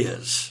I'm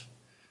his.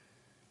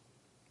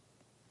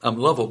 I'm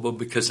lovable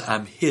because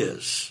I'm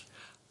his.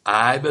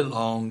 I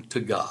belong to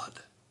God.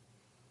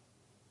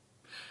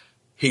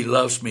 He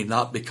loves me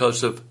not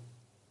because of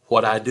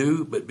what I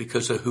do, but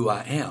because of who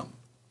I am.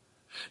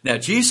 Now,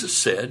 Jesus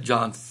said,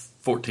 John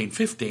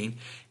 14:15,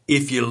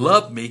 if you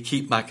love me,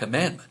 keep my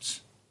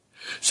commandments.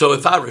 So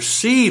if I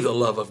receive the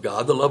love of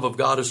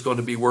God is going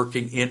to be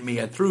working in me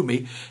and through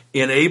me,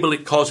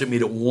 causing me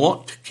to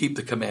want to keep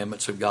the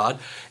commandments of God,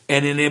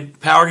 and in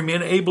empowering me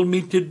and enabling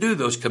me to do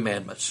those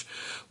commandments.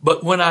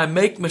 But when I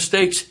make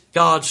mistakes,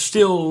 God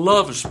still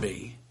loves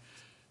me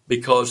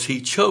because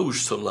he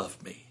chose to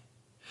love me.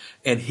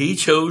 And he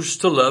chose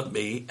to love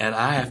me, and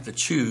I have to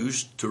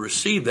choose to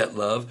receive that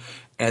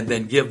love and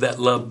then give that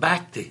love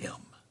back to him.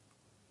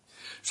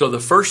 So the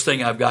first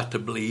thing I've got to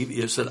believe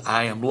is that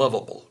I am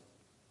lovable.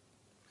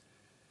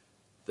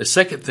 The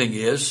second thing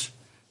is,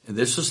 and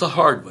this is the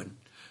hard one,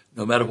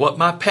 no matter what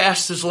my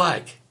past is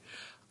like,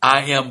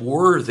 I am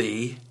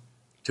worthy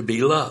to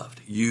be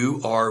loved.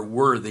 You are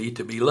worthy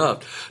to be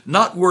loved.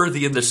 Not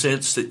worthy in the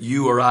sense that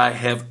you or I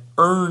have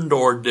earned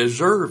or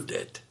deserved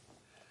it,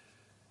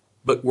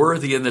 but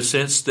worthy in the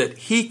sense that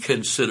he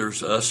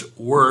considers us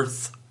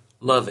worth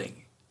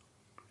loving.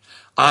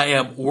 I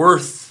am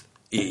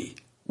worthy.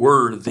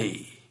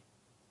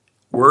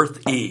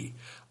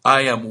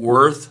 I am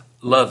worth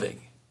loving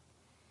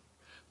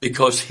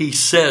because he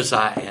says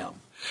I am.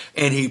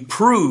 And he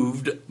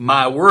proved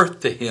my worth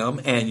to him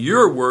and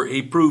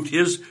he proved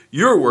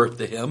your worth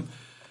to him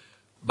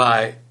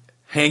by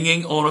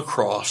hanging on a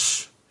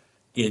cross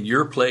in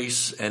your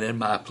place and in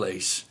my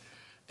place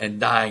and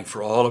dying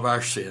for all of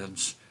our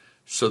sins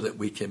so that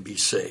we can be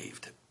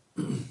saved.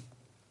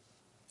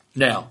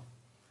 Now,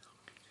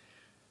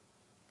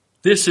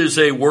 this is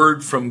a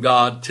word from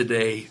God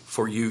today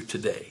for you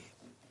today.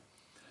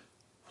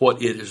 what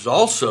it is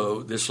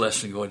also, this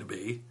lesson going to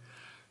be,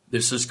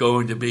 this is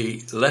going to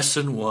be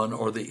lesson 1,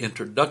 or the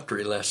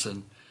introductory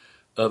lesson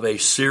of a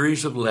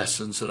series of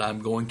lessons that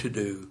I'm going to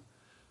do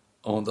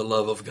on the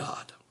love of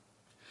God.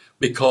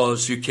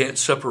 Because you can't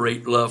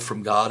separate love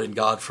from God and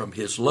God from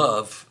his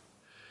love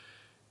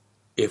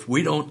if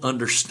we don't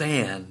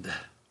understand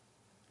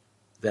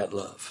that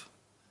love.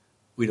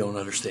 We don't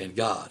understand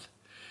God.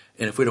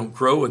 And if we don't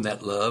grow in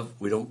that love,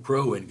 we don't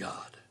grow in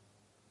God.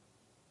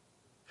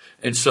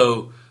 And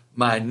so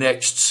my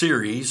next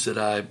series that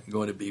I'm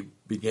going to be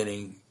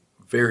beginning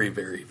very,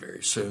 very,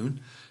 very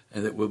soon,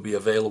 and that will be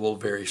available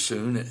very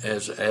soon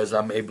as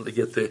I'm able to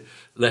get the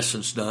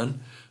lessons done,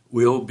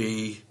 will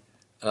be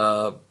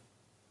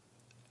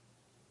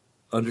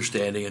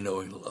understanding and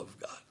knowing the love of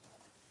God.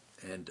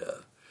 And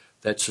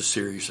that's a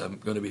series I'm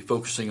going to be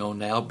focusing on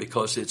now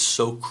because it's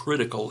so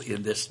critical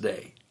in this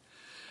day.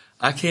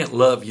 I can't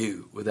love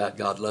you without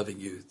God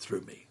loving you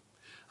through me.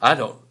 I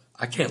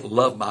can't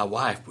love my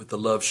wife with the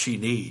love she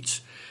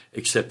needs,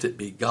 except it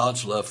be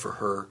God's love for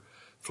her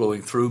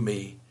flowing through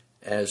me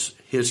as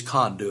his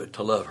conduit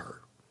to love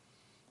her.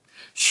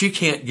 She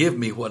can't give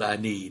me what I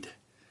need,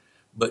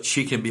 but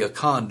she can be a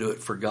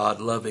conduit for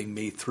God loving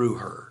me through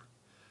her.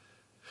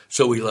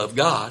 So we love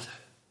God.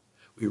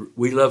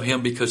 We love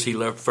him because he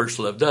first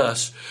loved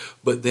us.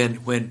 But then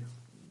when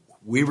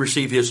we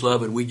receive his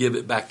love and we give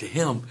it back to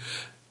him,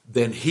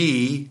 then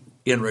he,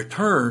 in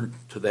return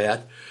to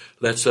that,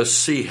 lets us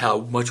see how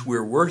much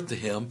we're worth to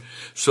him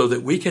so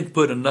that we can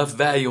put enough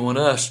value on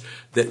us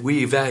that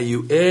we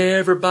value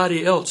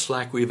everybody else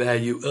like we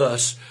value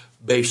us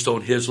based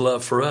on his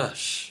love for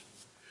us.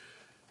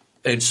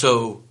 And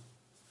so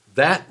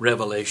that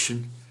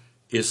revelation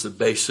is the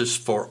basis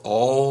for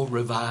all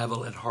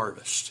revival and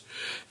harvest.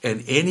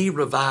 And any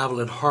revival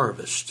and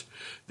harvest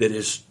that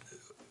is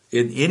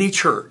in any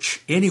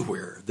church,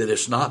 anywhere, that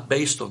is not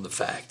based on the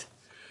fact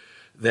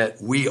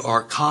that we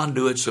are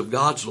conduits of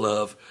God's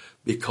love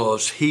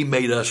because he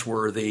made us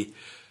worthy.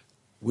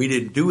 We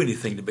didn't do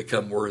anything to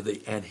become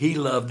worthy, and he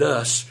loved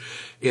us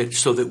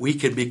so that we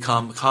can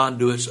become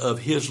conduits of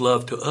his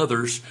love to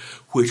others,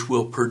 which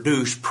will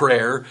produce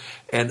prayer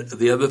and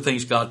the other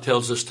things God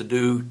tells us to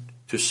do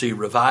to see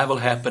revival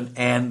happen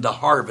and the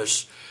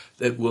harvest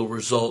that will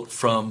result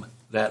from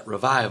that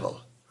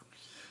revival.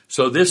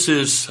 So this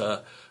is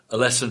a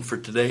lesson for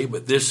today,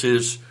 but this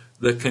is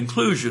the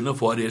conclusion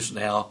of what is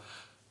now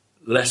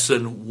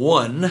lesson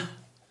 1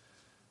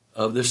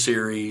 of the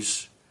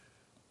series,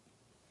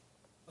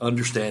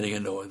 Understanding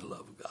and Knowing the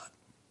Love of God.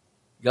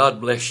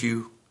 God bless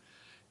you.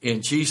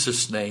 In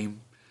Jesus' name,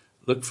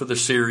 look for the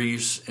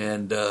series,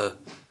 and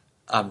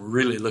I'm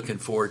really looking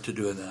forward to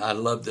doing that. I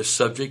love this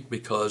subject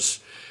because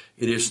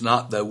it is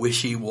not the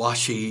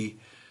wishy-washy,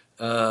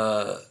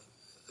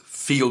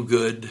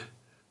 feel-good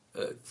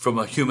from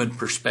a human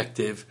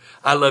perspective.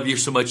 I love you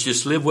so much,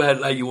 just live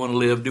how you want to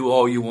live, do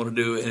all you want to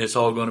do, and it's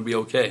all going to be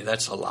okay.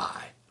 That's a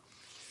lie.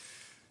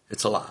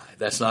 It's a lie.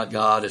 That's not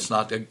God. It's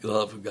not the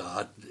love of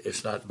God.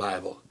 It's not the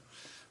Bible.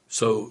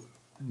 So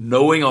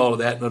knowing all of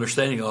that and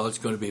understanding all, it's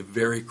going to be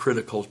very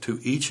critical to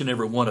each and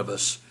every one of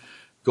us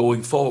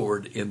going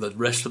forward in the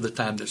rest of the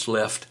time that's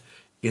left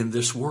in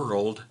this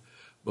world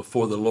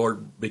before the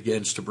Lord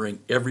begins to bring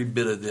every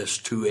bit of this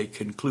to a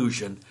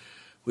conclusion,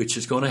 which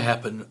is going to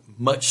happen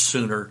much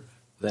sooner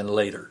than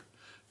later.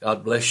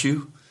 God bless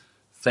you.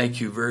 Thank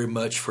you very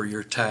much for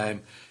your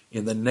time.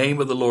 In the name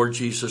of the Lord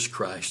Jesus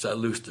Christ, I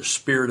loose the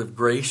spirit of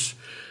grace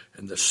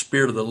and the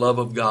spirit of the love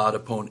of God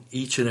upon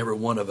each and every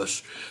one of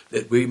us,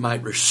 that we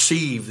might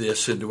receive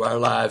this into our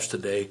lives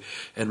today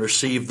and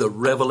receive the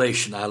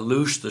revelation. I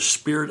loose the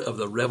spirit of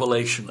the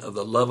revelation of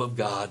the love of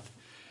God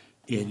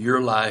in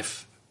your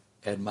life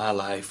and my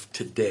life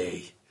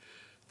today,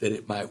 that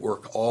it might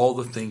work all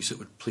the things that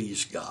would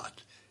please God.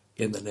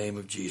 In the name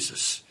of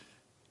Jesus,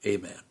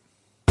 amen.